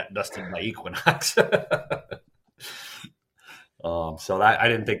 everybody got dusted by Equinox. So I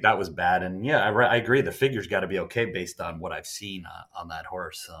didn't think that was bad, and yeah, I agree. The figure's got to be okay based on what I've seen on that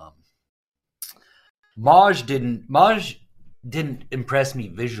horse. Maj didn't impress me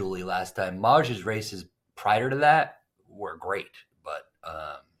visually last time. Maj's races prior to that were great, but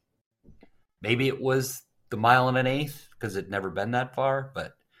maybe it was the 1 1/8 because it'd never been that far,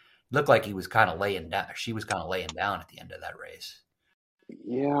 but. Looked like he was kind of laying down. She was kind of laying down at the end of that race.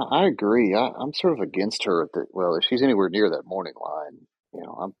 Yeah, I agree. I'm sort of against her. If she's anywhere near that morning line,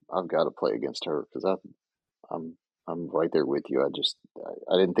 I've got to play against her because I'm right there with you.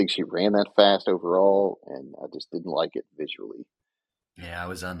 I didn't think she ran that fast overall, and I just didn't like it visually. Yeah, I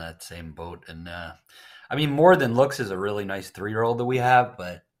was on that same boat, and More Than Looks is a really nice 3-year-old that we have,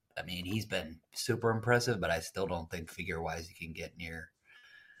 but he's been super impressive. But I still don't think figure wise he can get near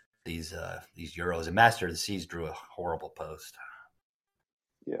these Euros. And Master of the Seas drew a horrible post.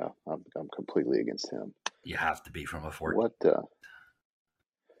 Yeah, I'm completely against him. You have to be from a 14.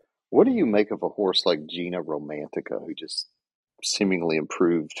 What do you make of a horse like Gina Romantica, who just seemingly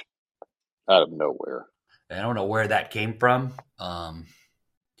improved out of nowhere? I don't know where that came from.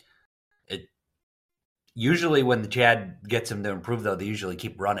 It usually when the Chad gets him to improve, though, they usually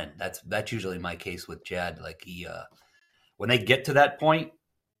keep running. That's usually my case with Chad. Like when they get to that point,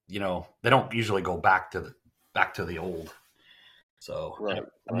 they don't usually go back to the old. So right.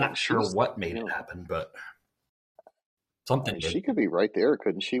 I'm not sure what made it happen, but Something did. She could be right there,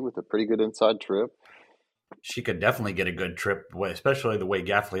 couldn't she, with a pretty good inside trip? She could definitely get a good trip, especially the way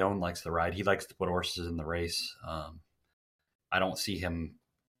Gaffleone likes to ride. He likes to put horses in the race. I don't see him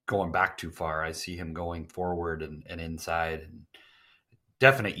going back too far. I see him going forward and inside, and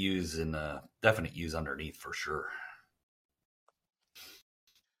definite use underneath for sure.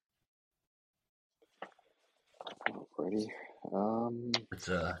 Alrighty.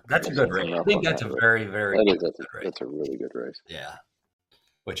 That's a good race. I think that's a very, very good race. That's a really good race. Yeah,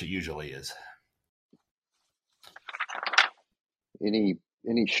 which it usually is. Any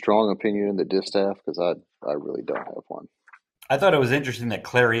strong opinion in the distaff? Because I really don't have one. I thought it was interesting that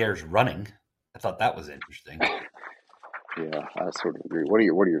Clarier's running. I thought that was interesting. Yeah, I sort of agree.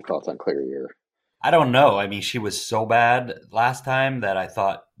 What are your thoughts on Clarier? I don't know. I mean, she was so bad last time that I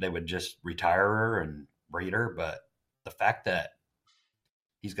thought they would just retire her and breed her, but the fact that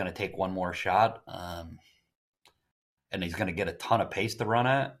he's going to take one more shot, and he's going to get a ton of pace to run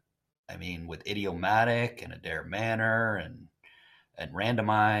at. I mean, with Idiomatic and Adair Manor and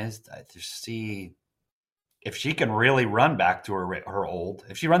randomized, I just see if she can really run back to her old.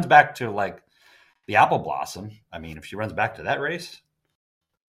 If she runs back to like the Apple Blossom, I mean, if she runs back to that race,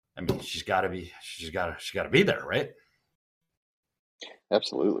 I mean, she's got to be there, right?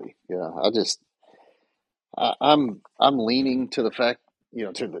 Absolutely, yeah. I'm leaning to the fact,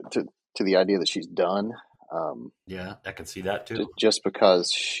 to the idea that she's done. Yeah, I can see that too. Just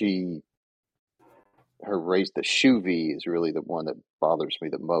because her race, the shoe V, is really the one that bothers me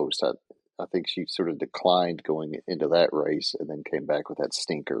the most. I think she sort of declined going into that race and then came back with that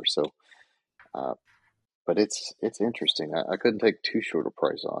stinker. So, but it's interesting. I couldn't take too short a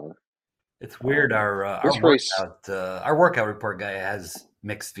price on her. It's weird. Our workout report guy has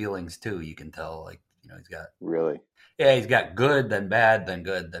mixed feelings too. You can tell, like, he's got he's got good, then bad, then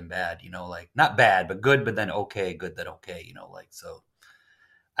good, then bad. Like not bad, but good, but then okay, good, then okay. Like so.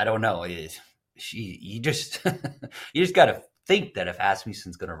 I don't know. You just you just got to think that if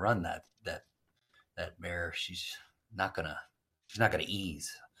Asmussen's going to run that mare, she's not gonna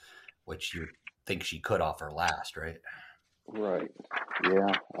ease, which you think she could off her last, right? Right.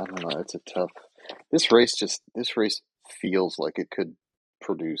 Yeah. I don't know. It's a tough. This race feels like it could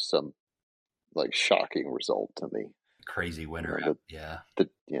produce some like shocking result to me. Crazy winner. Yeah.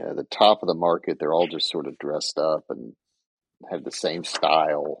 The top of the market, they're all just sort of dressed up and have the same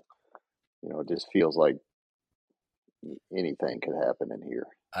style. It just feels like anything could happen in here.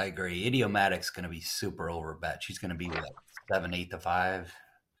 I agree. Idiomatic's going to be super overbet. She's going to be like 7-8 to 5.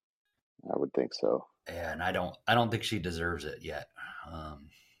 I would think so. Yeah, and I don't think she deserves it yet.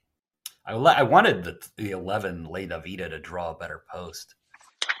 I wanted the 11 Late Avita to draw a better post.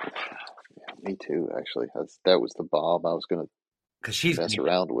 Yeah, me too. Actually, that was the bomb I was going to mess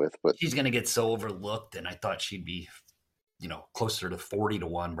around with, but she's going to get so overlooked, and I thought she'd be, closer to 40 to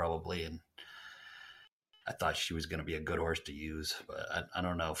 1 probably, and I thought she was going to be a good horse to use, but I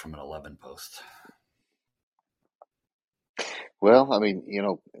don't know from an 11 post. Well, I mean,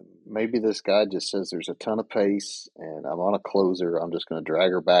 maybe this guy just says there's a ton of pace and I'm on a closer. I'm just going to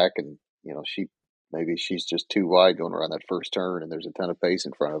drag her back and, maybe she's just too wide going around that first turn and there's a ton of pace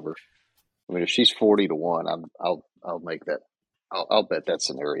in front of her. I mean, if she's 40 to 1, I'll make that. I'll bet that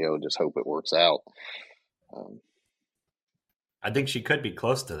scenario and just hope it works out. I think she could be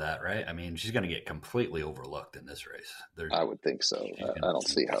close to that, right? I mean, she's going to get completely overlooked in this race. I would think so. I don't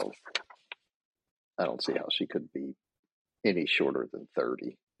see how she could be any shorter than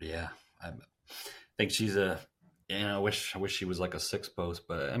 30. Yeah, I think she's I wish she was like a 6 post,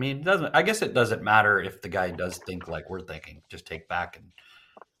 but I mean, I guess it doesn't matter if the guy does think like we're thinking. Just take back and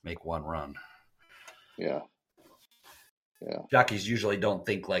make one run. Yeah. Jockeys usually don't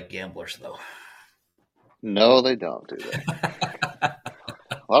think like gamblers, though. No, they don't do that.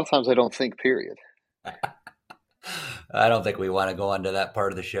 A lot of times they don't think, period. I don't think we want to go on to that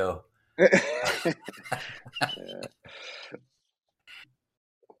part of the show. Yeah.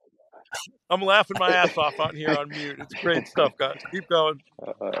 I'm laughing my ass off out here on mute. It's great stuff, guys. Keep going.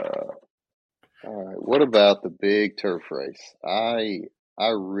 All right. What about the big turf race? I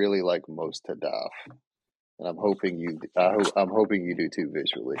really like Mostadaf, and I'm hoping you do too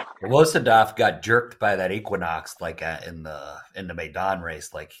visually. Mostadaf got jerked by that Equinox like in the Maidan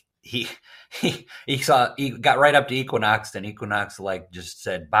race. Like he got right up to Equinox, and Equinox like just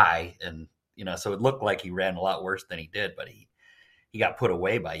said bye, and so it looked like he ran a lot worse than he did, but he got put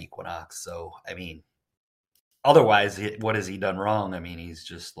away by Equinox. So, I mean, otherwise, what has he done wrong? I mean, he's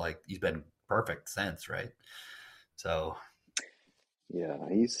just like, he's been perfect since, right? So. Yeah,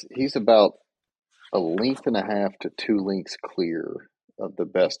 he's about a length and a half to 2 lengths clear of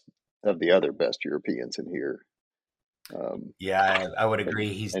the other best Europeans in here. Yeah, I would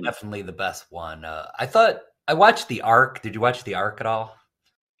agree. He's and definitely the best one. I watched the Arc. Did you watch the Arc at all?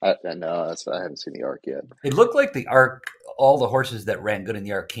 I no, I haven't seen the arc yet. It looked like the Arc. All the horses that ran good in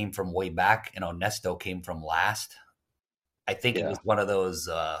the Arc came from way back, and Onesto came from last. I think it Yeah, was one of those.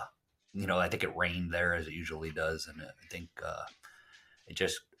 I think it rained there as it usually does, and I think it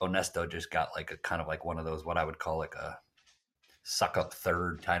just Onesto just got like a kind of like one of those what I would call like a suck up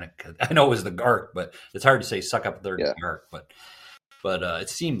third kind of. I know it was the Arc, but it's hard to say suck up third yeah, Arc, but it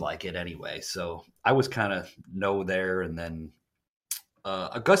seemed like it anyway. So I was kind of no there, and then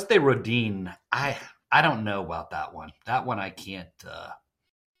Auguste Rodin. I don't know about that one. That one I can't.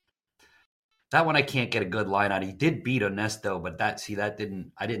 That one I can't get a good line on. He did beat Onesto, but that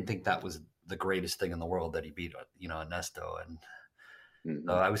didn't. I didn't think that was the greatest thing in the world that he beat Onesto, and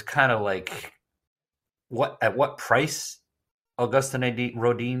so I was kind of like, what price Auguste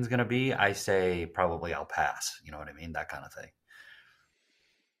Rodin's going to be? I say probably I'll pass. You know what I mean? That kind of thing.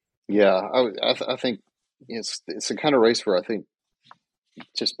 yeah. I think it's the kind of race where I think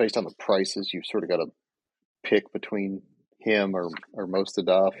just based on the prices, you've sort of got to pick between him or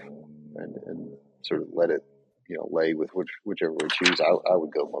Mostadaf and sort of let it lay with whichever we choose. I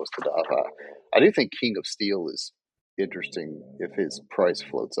would go Mostadaf. I do think King of Steel is interesting if his price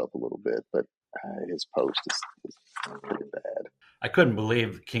floats up a little bit, but his post is pretty bad. I couldn't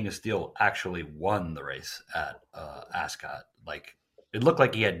believe King of Steel actually won the race at Ascot. Like it looked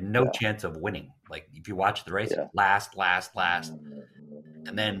like he had no Yeah, chance of winning. Like if you watch the race, yeah, last,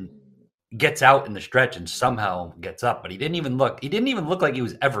 and then gets out in the stretch and somehow gets up. But he didn't even look. He didn't even look like he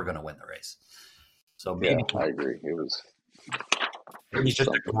was ever going to win the race. So yeah. maybe I agree. he's just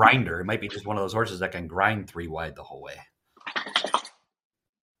a Something. grinder. It might be just one of those horses that can grind 3 wide the whole way.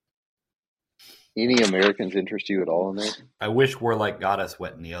 Any Americans interest you at all in there? I wish Warlike Goddess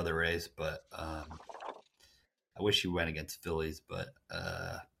went in the other race, but I wish she went against Phillies. But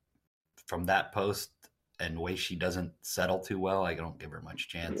from that post and the way she doesn't settle too well, I don't give her much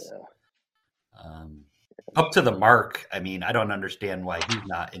chance. Yeah. Up to the mark. I mean, I don't understand why he's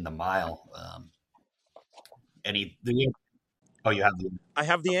not in the mile. Oh, you have the I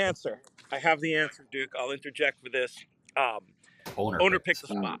have the answer. Duke. I'll interject with this. Owner picked the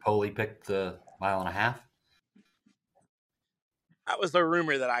spot. Poli picked the mile and a half. That was the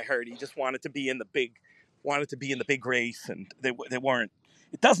rumor that I heard. He just wanted to be in the big race, and they weren't.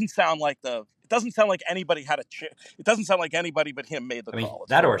 It doesn't sound like anybody had a chance. It doesn't sound like anybody but him made the call.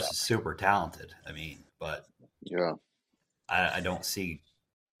 That horse is super talented. I mean, but Yeah, I don't see.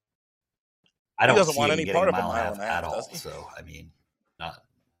 He doesn't want him any getting part a of a mile mile and a half at all. does he? So I mean,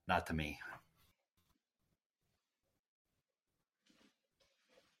 not to me.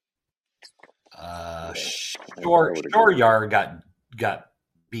 Shore Yard got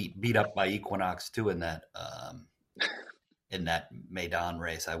beat up by Equinox too in that Maidan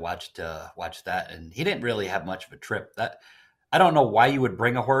race. I watched that, and he didn't really have much of a trip. That I don't know why you would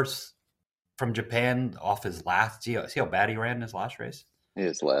bring a horse from Japan off his last. See how bad he ran in his last race.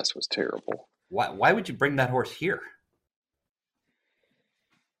 his last was terrible. Why would you bring that horse here?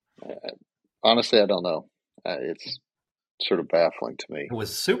 Honestly, I don't know. It's sort of baffling to me. It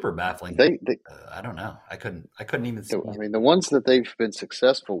was super baffling. I don't know. I couldn't even see. I mean, the ones that they've been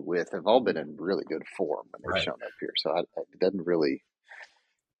successful with have all been in really good form, and they've Right. shown up here. So it doesn't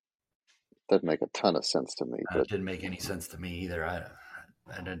make a ton of sense to me. It didn't make any sense to me either. I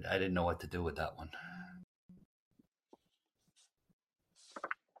didn't know what to do with that one.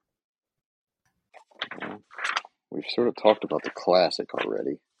 We've sort of talked about the Classic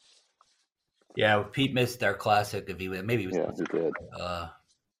already. Yeah, Pete missed our Classic. He did.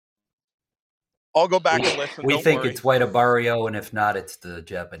 I'll go back and listen. We think it's White Barrio, and if not, it's the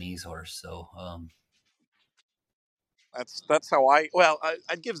Japanese horse. So that's how I'd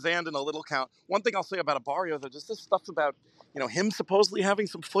give Zandon a little count. One thing I'll say about Barrio, though, just this stuff about him supposedly having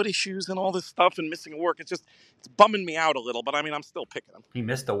some foot issues and all this stuff and missing work. It's bumming me out a little. But I mean, I'm still picking him. He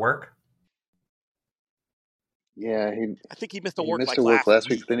missed the work. Yeah, I think he missed the work. Missed the work last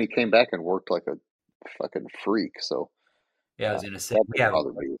week. Then he came back and worked like a fucking freak. So yeah, I was gonna say that didn't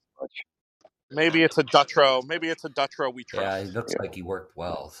bother me as much. Maybe it's a Dutrow. We trust. Yeah, it looks like he worked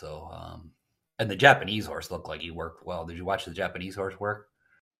well. So, and the Japanese horse looked like he worked well. Did you watch the Japanese horse work?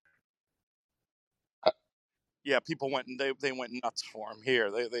 Yeah, people went and they went nuts for him here.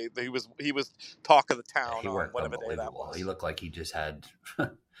 He was talk of the town. He worked whatever day that was. He looked like he just had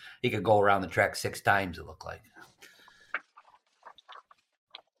he could go around the track 6 times. It looked like.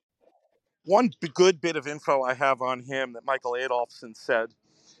 One good bit of info I have on him that Michael Adolphson said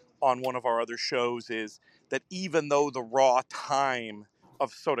on one of our other shows is that even though the raw time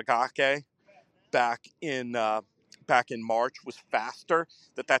of Sotogake back in back in March was faster,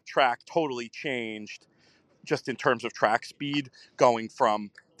 that track totally changed just in terms of track speed, going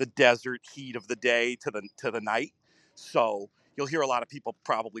from the desert heat of the day to the night. So you'll hear a lot of people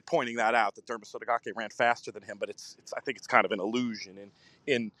probably pointing that out, that Derma Sotogake ran faster than him, but it's I think it's kind of an illusion.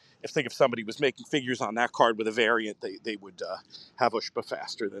 If somebody was making figures on that card with a variant, they would have Ushba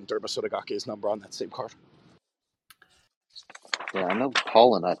faster than Derma Sotogake's number on that same card. Yeah, I know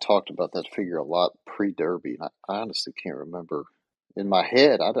Paul and I talked about that figure a lot pre-Derby, and I honestly can't remember. In my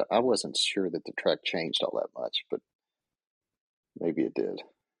head, I wasn't sure that the track changed all that much, but maybe it did.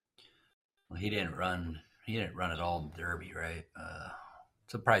 Well, he didn't run at all in Derby, right?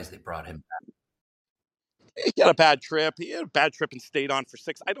 Surprised they brought him back. He had a bad trip. And stayed on for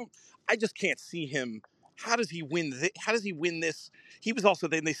 6. I just can't see him. How does he win this? He was also,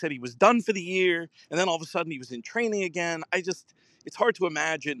 then they said he was done for the year, and then all of a sudden he was in training again. It's hard to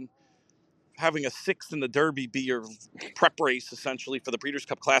imagine having a 6th in the Derby be your prep race essentially for the Breeders'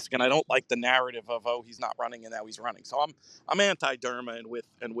 Cup Classic, and I don't like the narrative of, oh, he's not running and now he's running. So I'm anti-Derma and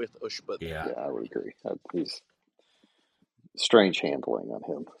with Ushba. Yeah, I would agree. He's strange handling on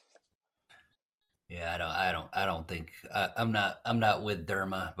him. Yeah, I don't think I'm not with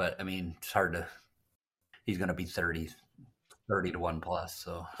Derma, but I mean it's hard to. He's going to be 30 to 1 plus.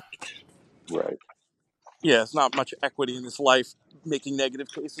 So right. Yeah, it's not much equity in his life making negative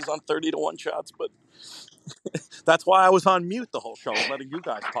cases on 30 to 1 shots, but that's why I was on mute the whole show, letting you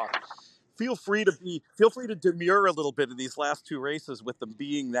guys talk. Feel free to demur a little bit in these last 2 races, with them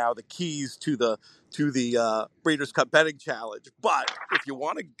being now the keys to the Breeders' Cup betting challenge. But if you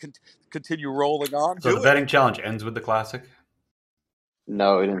want to continue rolling on, so the betting challenge ends with the Classic.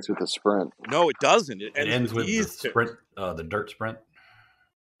 No, it ends with the sprint. No, it doesn't. It ends with the sprint, the dirt sprint.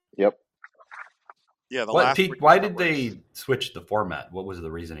 Yep. Yeah. Pete, why did they switch the format? What was the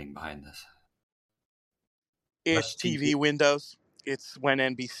reasoning behind this? It's TV windows. It's when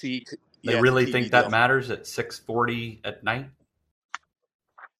NBC. They really think that matters at 6:40 at night?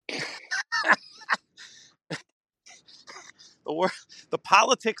 The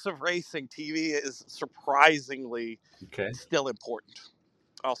politics of racing TV is surprisingly still important.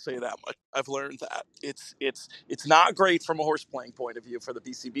 I'll say that much. I've learned that it's not great from a horse playing point of view for the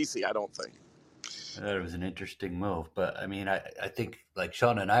BCBC. I don't think. I thought it was an interesting move, but I mean, I think like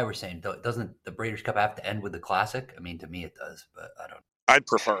Sean and I were saying, doesn't the Breeders' Cup have to end with the Classic? I mean, to me it does, but I don't. I'd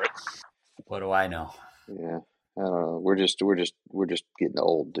prefer it. What do I know? Yeah, I don't know. We're just getting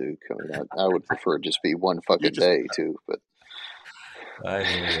old, Duke. I mean, I would prefer it just be one fucking day too, but I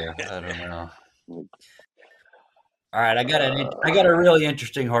hear you. I don't know. All right, I got a really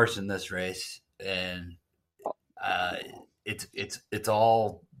interesting horse in this race, and it's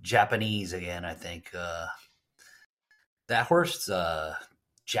all Japanese again. I think that horse,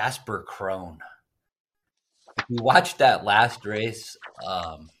 Jasper Crone. If you watched that last race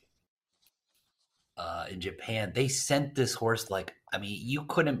in Japan, they sent this horse you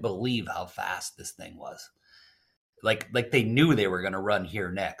couldn't believe how fast this thing was. Like they knew they were going to run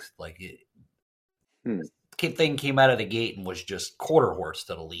here next. Thing came out of the gate and was just quarter horse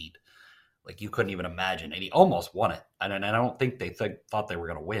to the lead. Like you couldn't even imagine, and he almost won it. And I don't think they thought they were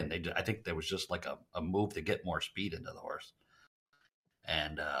going to win. I think there was just like a move to get more speed into the horse.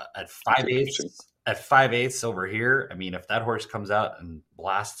 And at 5/8 over here, I mean, if that horse comes out and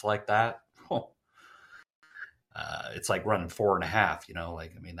blasts like that, it's like running 4.5. You know,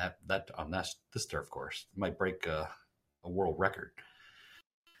 like I mean that on this turf course might break a world record.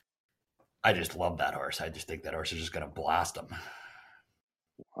 I just love that horse. I just think that horse is just going to blast them.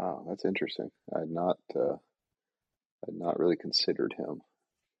 Wow, that's interesting. I had not really considered him.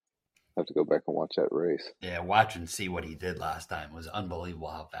 I have to go back and watch that race. Yeah, watch and see what he did last time. It was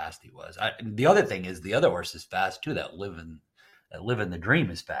unbelievable how fast he was. The other thing is the other horse is fast too. That live in the dream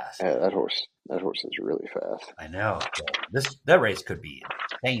is fast. Yeah, that horse is really fast. I know. That race could be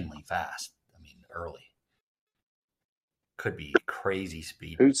insanely fast. I mean, early. Could be crazy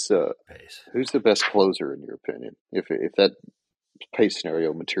speed. Who's the best closer in your opinion? If that pace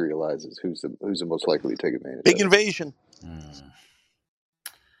scenario materializes, who's the most likely to take advantage? Big Invasion.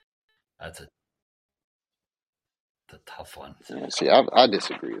 That's a tough one. Yeah, see, I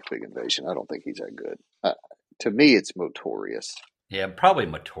disagree with Big Invasion. I don't think he's that good. To me, it's Motorious. Yeah, probably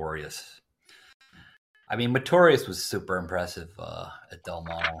Motorious. I mean, Motorious was super impressive at Del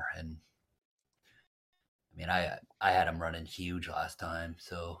Mar, and I mean, I had him running huge last time,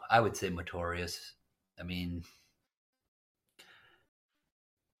 so I would say Motorious. I mean,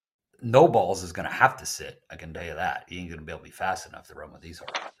 No Balls is going to have to sit. I can tell you that. He ain't going to be able to be fast enough to run with these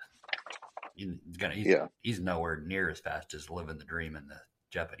horses. He's nowhere near as fast as Living the Dream and the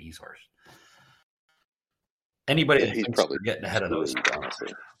Japanese horse. Anybody that he's thinks probably they're getting ahead of those, screwed,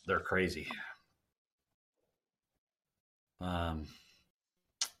 honestly. they're crazy. I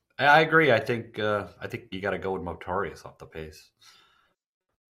agree. I think you got to go with Motorius off the pace.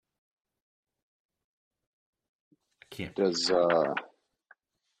 I can't. Does so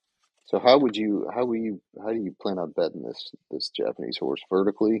how do you plan on betting this Japanese horse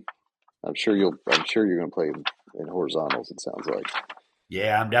vertically? I'm sure you're going to play him in horizontals. It sounds like.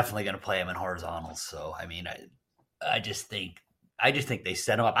 Yeah, I'm definitely going to play him in horizontals. So I mean, I just think they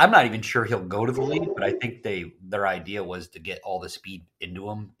set him up. I'm not even sure he'll go to the lead, but I think their idea was to get all the speed into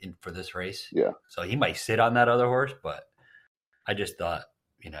him for this race. Yeah. So he might sit on that other horse, but I just thought,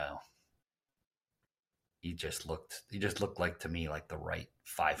 he just looked like, to me, like the right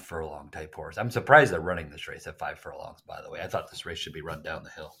 5 furlong type horse. I'm surprised they're running this race at 5 furlongs, by the way. I thought this race should be run down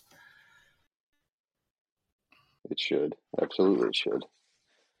the hill. It should. Absolutely it should.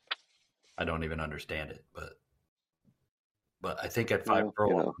 I don't even understand it, but I think at 5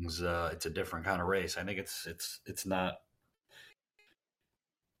 furlongs, it's a different kind of race. I think it's not.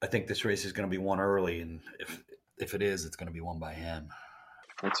 I think this race is going to be won early, and if it is, it's going to be won by him.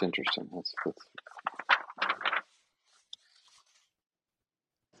 That's interesting.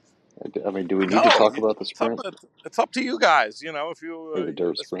 I mean, do we need to talk about the sprint? It's up to you guys. If you, Or the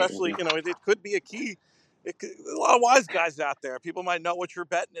dirt especially, sprint, it could be a key. A lot of wise guys out there. People might know what you're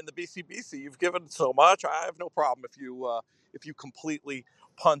betting in the BCBC. You've given so much. I have no problem if you completely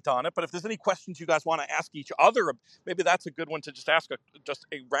punt on it. But if there's any questions you guys want to ask each other, maybe that's a good one to just ask just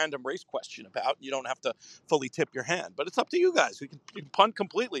a random race question about. You don't have to fully tip your hand, but it's up to you guys. You can punt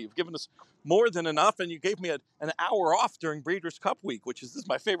completely. You've given us more than enough, and you gave me an hour off during Breeders' Cup week, which is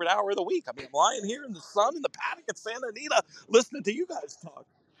my favorite hour of the week. I mean, I'm lying here in the sun in the paddock at Santa Anita listening to you guys talk.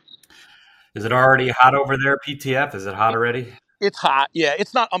 Is it already hot over there, PTF? Is it hot already? It's hot. Yeah,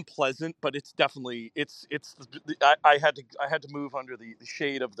 it's not unpleasant, but it's definitely I had to move under the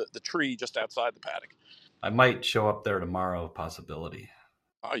shade of the tree just outside the paddock. I might show up there tomorrow, possibility.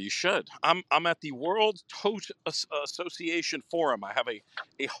 Oh, you should. I'm at the World Host Association Forum. I have a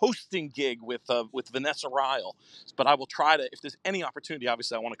hosting gig with Vanessa Ryle, but I will try to, if there's any opportunity.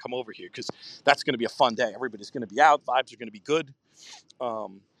 Obviously, I want to come over here because that's going to be a fun day. Everybody's going to be out. Vibes are going to be good.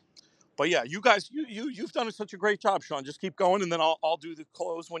 But yeah, you guys, you've done such a great job, Sean. Just keep going, and then I'll do the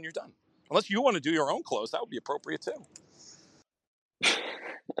close when you're done. Unless you want to do your own close, that would be appropriate too.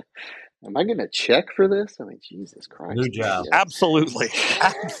 Am I getting a check for this? I mean, Jesus Christ! Good job. Yeah. Absolutely.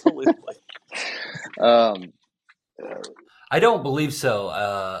 I don't believe so.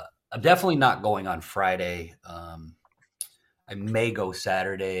 I'm definitely not going on Friday. I may go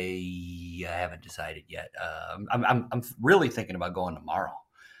Saturday. I haven't decided yet. I'm really thinking about going tomorrow.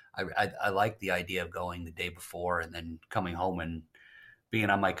 I like the idea of going the day before and then coming home and being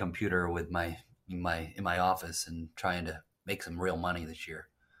on my computer with in my office and trying to make some real money this year.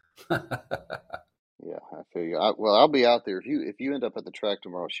 Yeah, I feel you. I'll be out there. If you end up at the track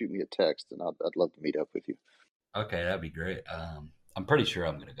tomorrow, shoot me a text, and I'd love to meet up with you. Okay, that'd be great. I'm pretty sure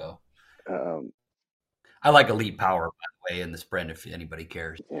I'm going to go. I like Elite Power, by the way, in the sprint, if anybody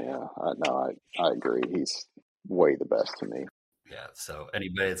cares. Yeah, I agree. He's way the best to me. Yeah, so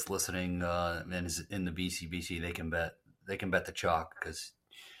anybody that's listening and is in the BCBC, they can bet the chalk because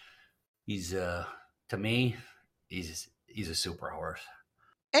he's to me he's a super horse.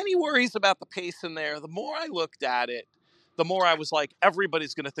 Any worries about the pace in there? The more I looked at it, the more I was like,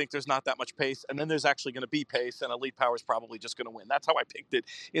 everybody's going to think there's not that much pace, and then there's actually going to be pace, and Elite Power is probably just going to win. That's how I picked it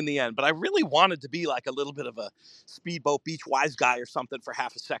in the end. But I really wanted to be like a little bit of a Speedboat Beach wise guy or something for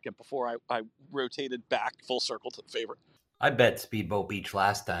half a second before I rotated back full circle to the favorite. I bet Speedboat Beach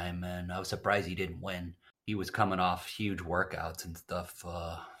last time, and I was surprised he didn't win. He was coming off huge workouts and stuff,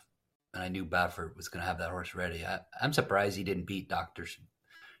 and I knew Baffert was going to have that horse ready. I'm surprised he didn't beat Dr.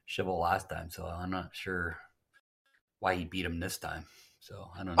 Schivel last time, so I'm not sure why he beat him this time.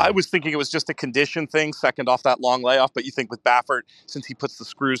 So I don't know. I was thinking it was just a condition thing, second off that long layoff, but you think with Baffert, since he puts the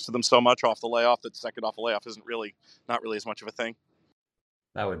screws to them so much off the layoff, that second off the layoff isn't not really as much of a thing.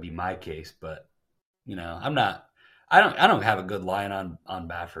 That would be my case, but I don't have a good line on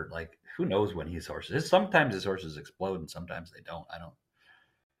Baffert. Like, who knows when his horses? Sometimes his horses explode, and sometimes they don't.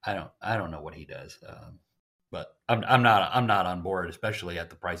 I don't know what he does. But I'm not on board, especially at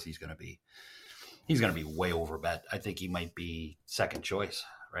the price he's going to be. He's going to be way over bet. I think he might be second choice,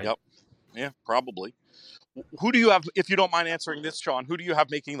 right? Yep. Yeah, probably. Who do you have, if you don't mind answering this, Sean? Who do you have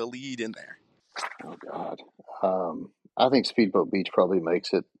making the lead in there? Oh God, I think Speedboat Beach probably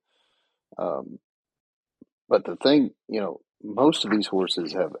makes it. But the thing, most of these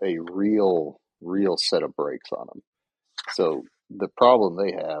horses have a real set of brakes on them. So the problem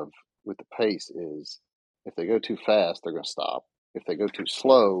they have with the pace is If they go too fast, they're going to stop. If they go too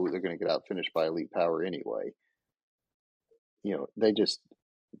slow, they're going to get out finished by Elite Power anyway. There's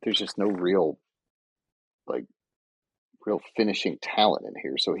just no real finishing talent in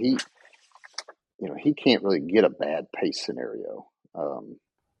here. So he can't really get a bad pace scenario.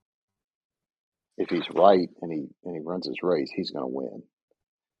 If he's right and he runs his race, he's going to win.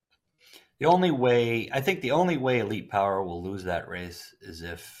 The only way Elite Power will lose that race is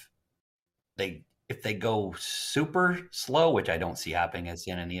if they go super slow, which I don't see happening at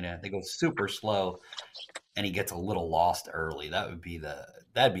Santa Anita. They go super slow, and he gets a little lost early. That'd be the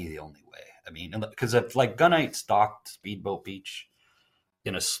only way. I mean, because if like Gunite stalked Speedboat Beach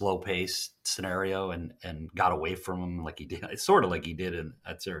in a slow pace scenario and got away from him like he did, it's sort of like he did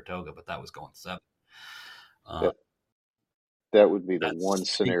at Saratoga, but that was going 7. That would be the one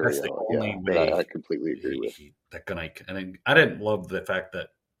scenario. That's the only way that I completely agree with. That Gunite, and I didn't love the fact that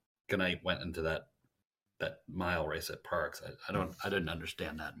Gunite went into that mile race at Parks. I didn't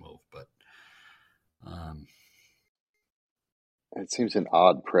understand that move, but it seems an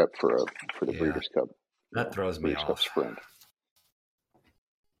odd prep for the Breeders' Cup. That throws me off. Cup sprint.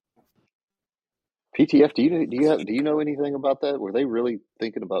 PTF, do you know anything about that? Were they really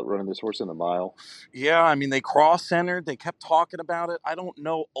thinking about running this horse in the mile? Yeah, I mean, they cross-centered. They kept talking about it. I don't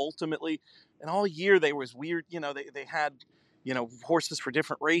know ultimately. And all year they was weird. They had, horses for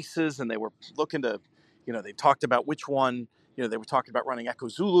different races, and they were looking to, they talked about which one. They were talking about running Echo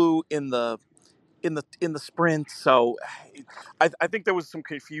Zulu in the sprint. So I think there was some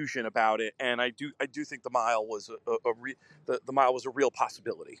confusion about it, and I do think the mile was the mile was a real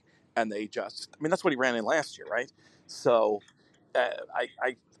possibility, and they just, I mean, that's what he ran in last year, right? So I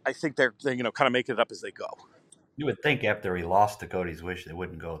think they're kind of making it up as they go. You would think after he lost to Cody's Wish, they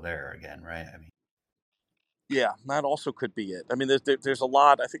wouldn't go there again, right? I mean, yeah, that also could be it. I mean, there's a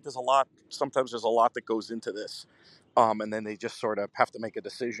lot. I think there's a lot. Sometimes there's a lot that goes into this, and then they just sort of have to make a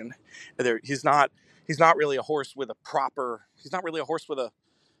decision. He's not really a horse with a proper. He's not really a horse with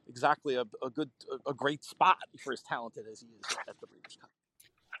exactly a great spot for as talented as he is at the Breeders' Cup.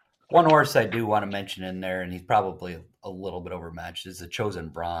 One horse I do want to mention in there, and he's probably a little bit overmatched, is the Chosen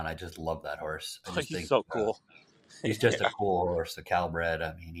Brawn. I just love that horse. I just he's think so cool. He's just a cool horse, a Calbred.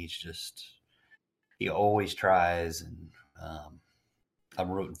 I mean, he always tries, and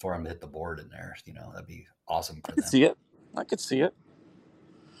I'm rooting for him to hit the board in there. That'd be awesome for them. I could see it.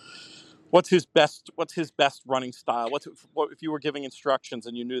 What's his best running style? What if you were giving instructions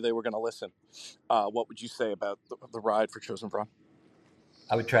and you knew they were going to listen? What would you say about the ride for Chosen Brawn?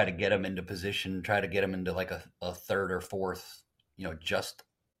 I would try to get him into position, try to get him into like a third or fourth, just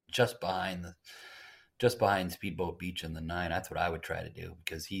behind Speedboat Beach in the 9. That's what I would try to do,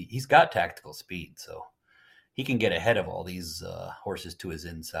 because he's got tactical speed, so he can get ahead of all these horses to his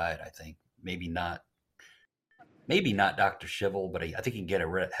inside. I think maybe not Dr. Shivel, but I think he can get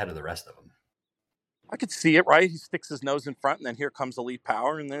ahead of the rest of them. I could see it, right? He sticks his nose in front, and then here comes Elite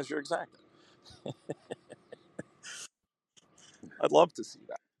Power, and there's your exacta. I'd love to see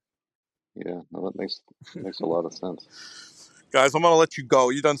that. Yeah, no, that makes a lot of sense. Guys, I'm going to let you go.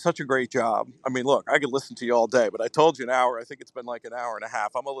 You've done such a great job. I mean, look, I could listen to you all day, but I told you an hour. I think it's been like an hour and a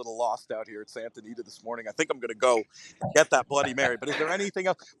half. I'm a little lost out here at Santa Anita this morning. I think I'm going to go get that Bloody Mary. But is there anything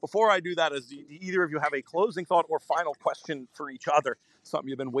else? Before I do that, do either of you have a closing thought or final question for each other? Something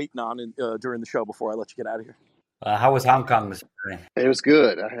you've been waiting on during the show before I let you get out of here? How was Hong Kong this morning? It was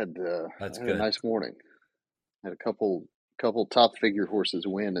good. I had a nice morning. I had a couple top figure horses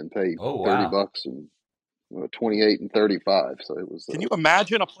win and pay $30 and 28 and 35. So it was. Can you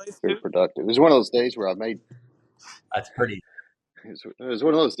imagine a place very productive? It was one of those days where I made. That's pretty. It was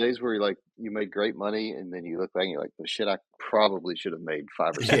one of those days where you made great money, and then you look back and you're like, "Well, shit, I probably should have made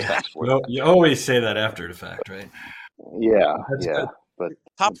 5 or 6 times for that." You always say that after the fact, right? Yeah, yeah. But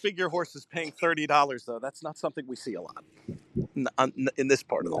top figure horses paying $30, though, that's not something we see a lot in this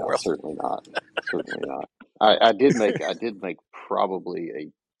part of the world. Certainly not. Certainly not. I did make probably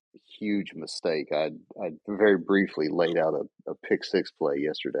a huge mistake. I very briefly laid out a pick 6 play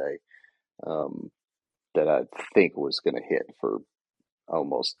yesterday that I think was going to hit for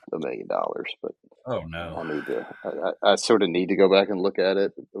almost $1 million, but oh no, I sort of need to go back and look at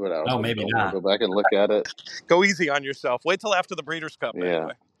it. But maybe not. Go back and look at it. Go easy on yourself. Wait till after the Breeders' Cup,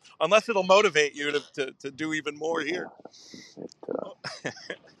 anyway. Unless it'll motivate you to do even more here.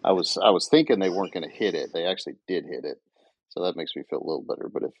 I was thinking they weren't going to hit it. They actually did hit it, so that makes me feel a little better.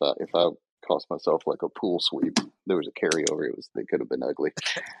 But if I cost myself like a pool sweep, there was a carryover. They could have been ugly.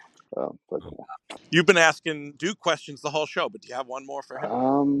 But you've been asking Duke questions the whole show, but do you have one more for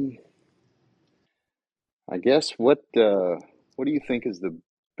him? I guess what do you think is the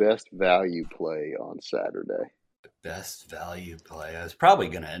best value play on Saturday? Best value play. I was probably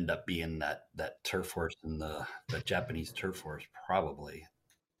going to end up being that turf horse in the Japanese turf horse, probably.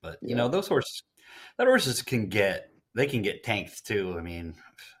 But Yeah. those horses can get tanked too. I mean,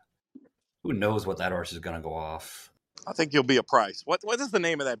 who knows what that horse is going to go off? I think you'll be a price. What is the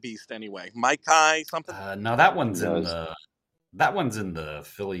name of that beast anyway? Maikai something? No, that one's No, in the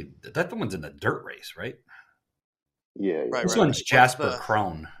Philly. That one's in the dirt race, right? yeah. Right, This right, one's right. Jasper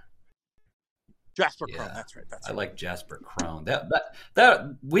Crone. Jasper Yeah. Crone. That's right. I like Jasper Crone.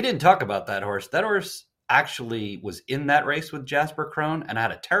 That we didn't talk about that horse. That horse actually was in that race with Jasper Crone and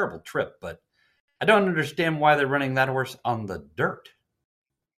had a terrible trip, but I don't understand why they're running that horse on the dirt.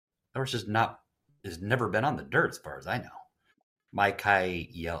 That horse has never been on the dirt as far as I know. Maikai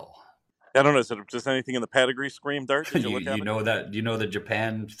Yell. I don't know. Is it just anything in the pedigree scream dirt? Did you look at you it? know that you know the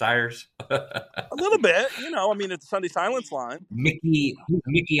Japan sires? A little bit. I mean, it's Sunday Silence line. Mickey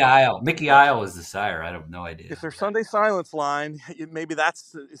Isle. Mickey Isle is the sire. I have no idea. If there's Sunday Silence line, maybe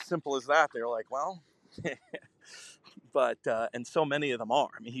that's as simple as that. They're like, well, but and so many of them are.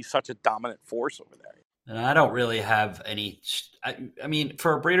 I mean, he's such a dominant force over there. And I don't really have any. I mean,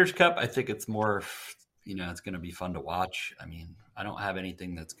 for a Breeders' Cup, I think it's more. It's going to be fun to watch. I mean, I don't have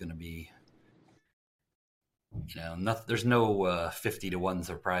anything that's going to be. There's no 50-1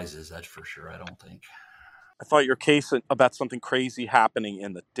 surprises. That's for sure. I don't think. I thought your case about something crazy happening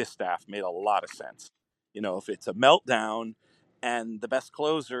in the distaff made a lot of sense. If it's a meltdown and the best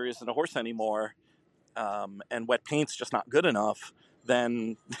closer isn't a horse anymore, and wet paint's just not good enough,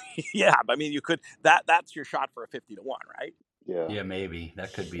 then yeah, I mean, you could that's your shot for a 50-1, right? Yeah, maybe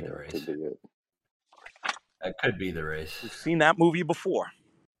that could be the race. Could be it. That could be the race. We've seen that movie before.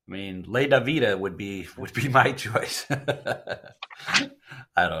 I mean, Le Davida would be my choice. I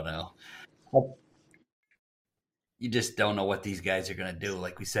don't know. You just don't know what these guys are going to do.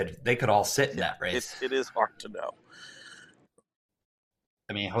 Like we said, they could all sit in that race. It is hard to know.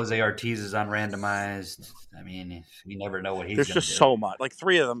 I mean, Jose Ortiz is unrandomized. I mean, you never know what he's going to do. There's just so much. Like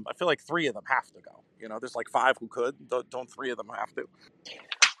three of them, I feel like three of them have to go. There's like five who could. Don't three of them have to?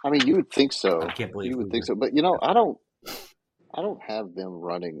 I mean, you would think so. I can't believe you would think so. But I don't have them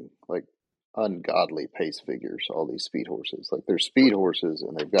running like ungodly pace figures. All these speed horses, like they're speed horses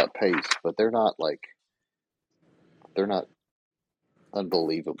and they've got pace, but they're not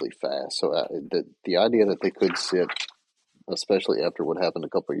unbelievably fast. So the idea that they could sit, especially after what happened a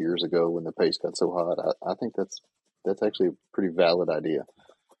couple of years ago when the pace got so hot, I think that's actually a pretty valid idea.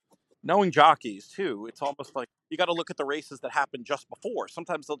 Knowing jockeys too, it's almost like you got to look at the races that happened just before.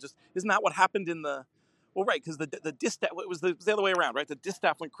 Sometimes they'll just isn't that what happened in the right, because the distaff it was the other way around, right? The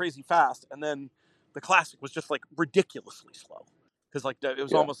distaff went crazy fast, and then the classic was just like ridiculously slow because like it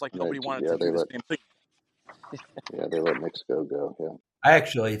was almost like nobody wanted to do the same thing. Yeah, they let Mexico go. Yeah, I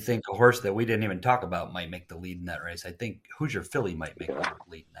actually think a horse that we didn't even talk about might make the lead in that race. I think Hoosier Philly might make the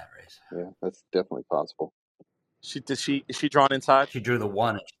lead in that race. Yeah, that's definitely possible. Is she drawn inside? She drew the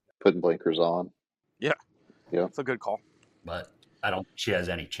one. Putting blinkers on. Yeah. Yeah. It's a good call. But I don't think she has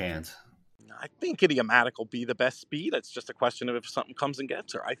any chance. I think Idiomatic will be the best speed. It's just a question of if something comes and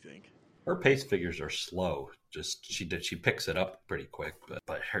gets her, I think. Her pace figures are slow. Just she picks it up pretty quick,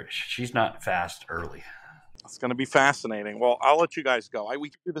 but she's not fast early. It's going to be fascinating. Well, I'll let you guys go.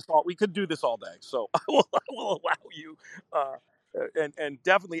 We could do this all day. So I will allow you and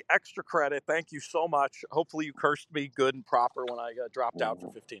definitely extra credit. Thank you so much. Hopefully you cursed me good and proper when I dropped out for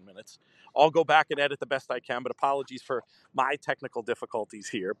 15 minutes. I'll go back and edit the best I can, but apologies for my technical difficulties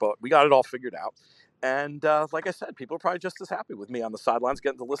here, but we got it all figured out. And like I said, people are probably just as happy with me on the sidelines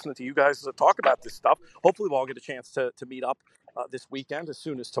getting to listen to you guys talk about this stuff. Hopefully we'll all get a chance to meet up this weekend as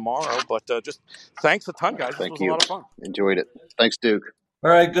soon as tomorrow. But just thanks a ton, guys. Thank this was you. a lot of fun. Enjoyed it. Thanks, Duke.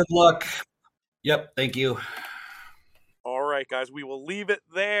 All right, good luck. Yep, thank you. All right, guys, we will leave it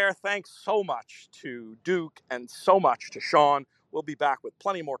there. Thanks so much to Duke and so much to Sean. We'll be back with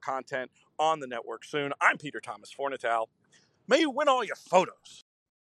plenty more content on the network soon. I'm Peter Thomas Fornatal. May you win all your photos.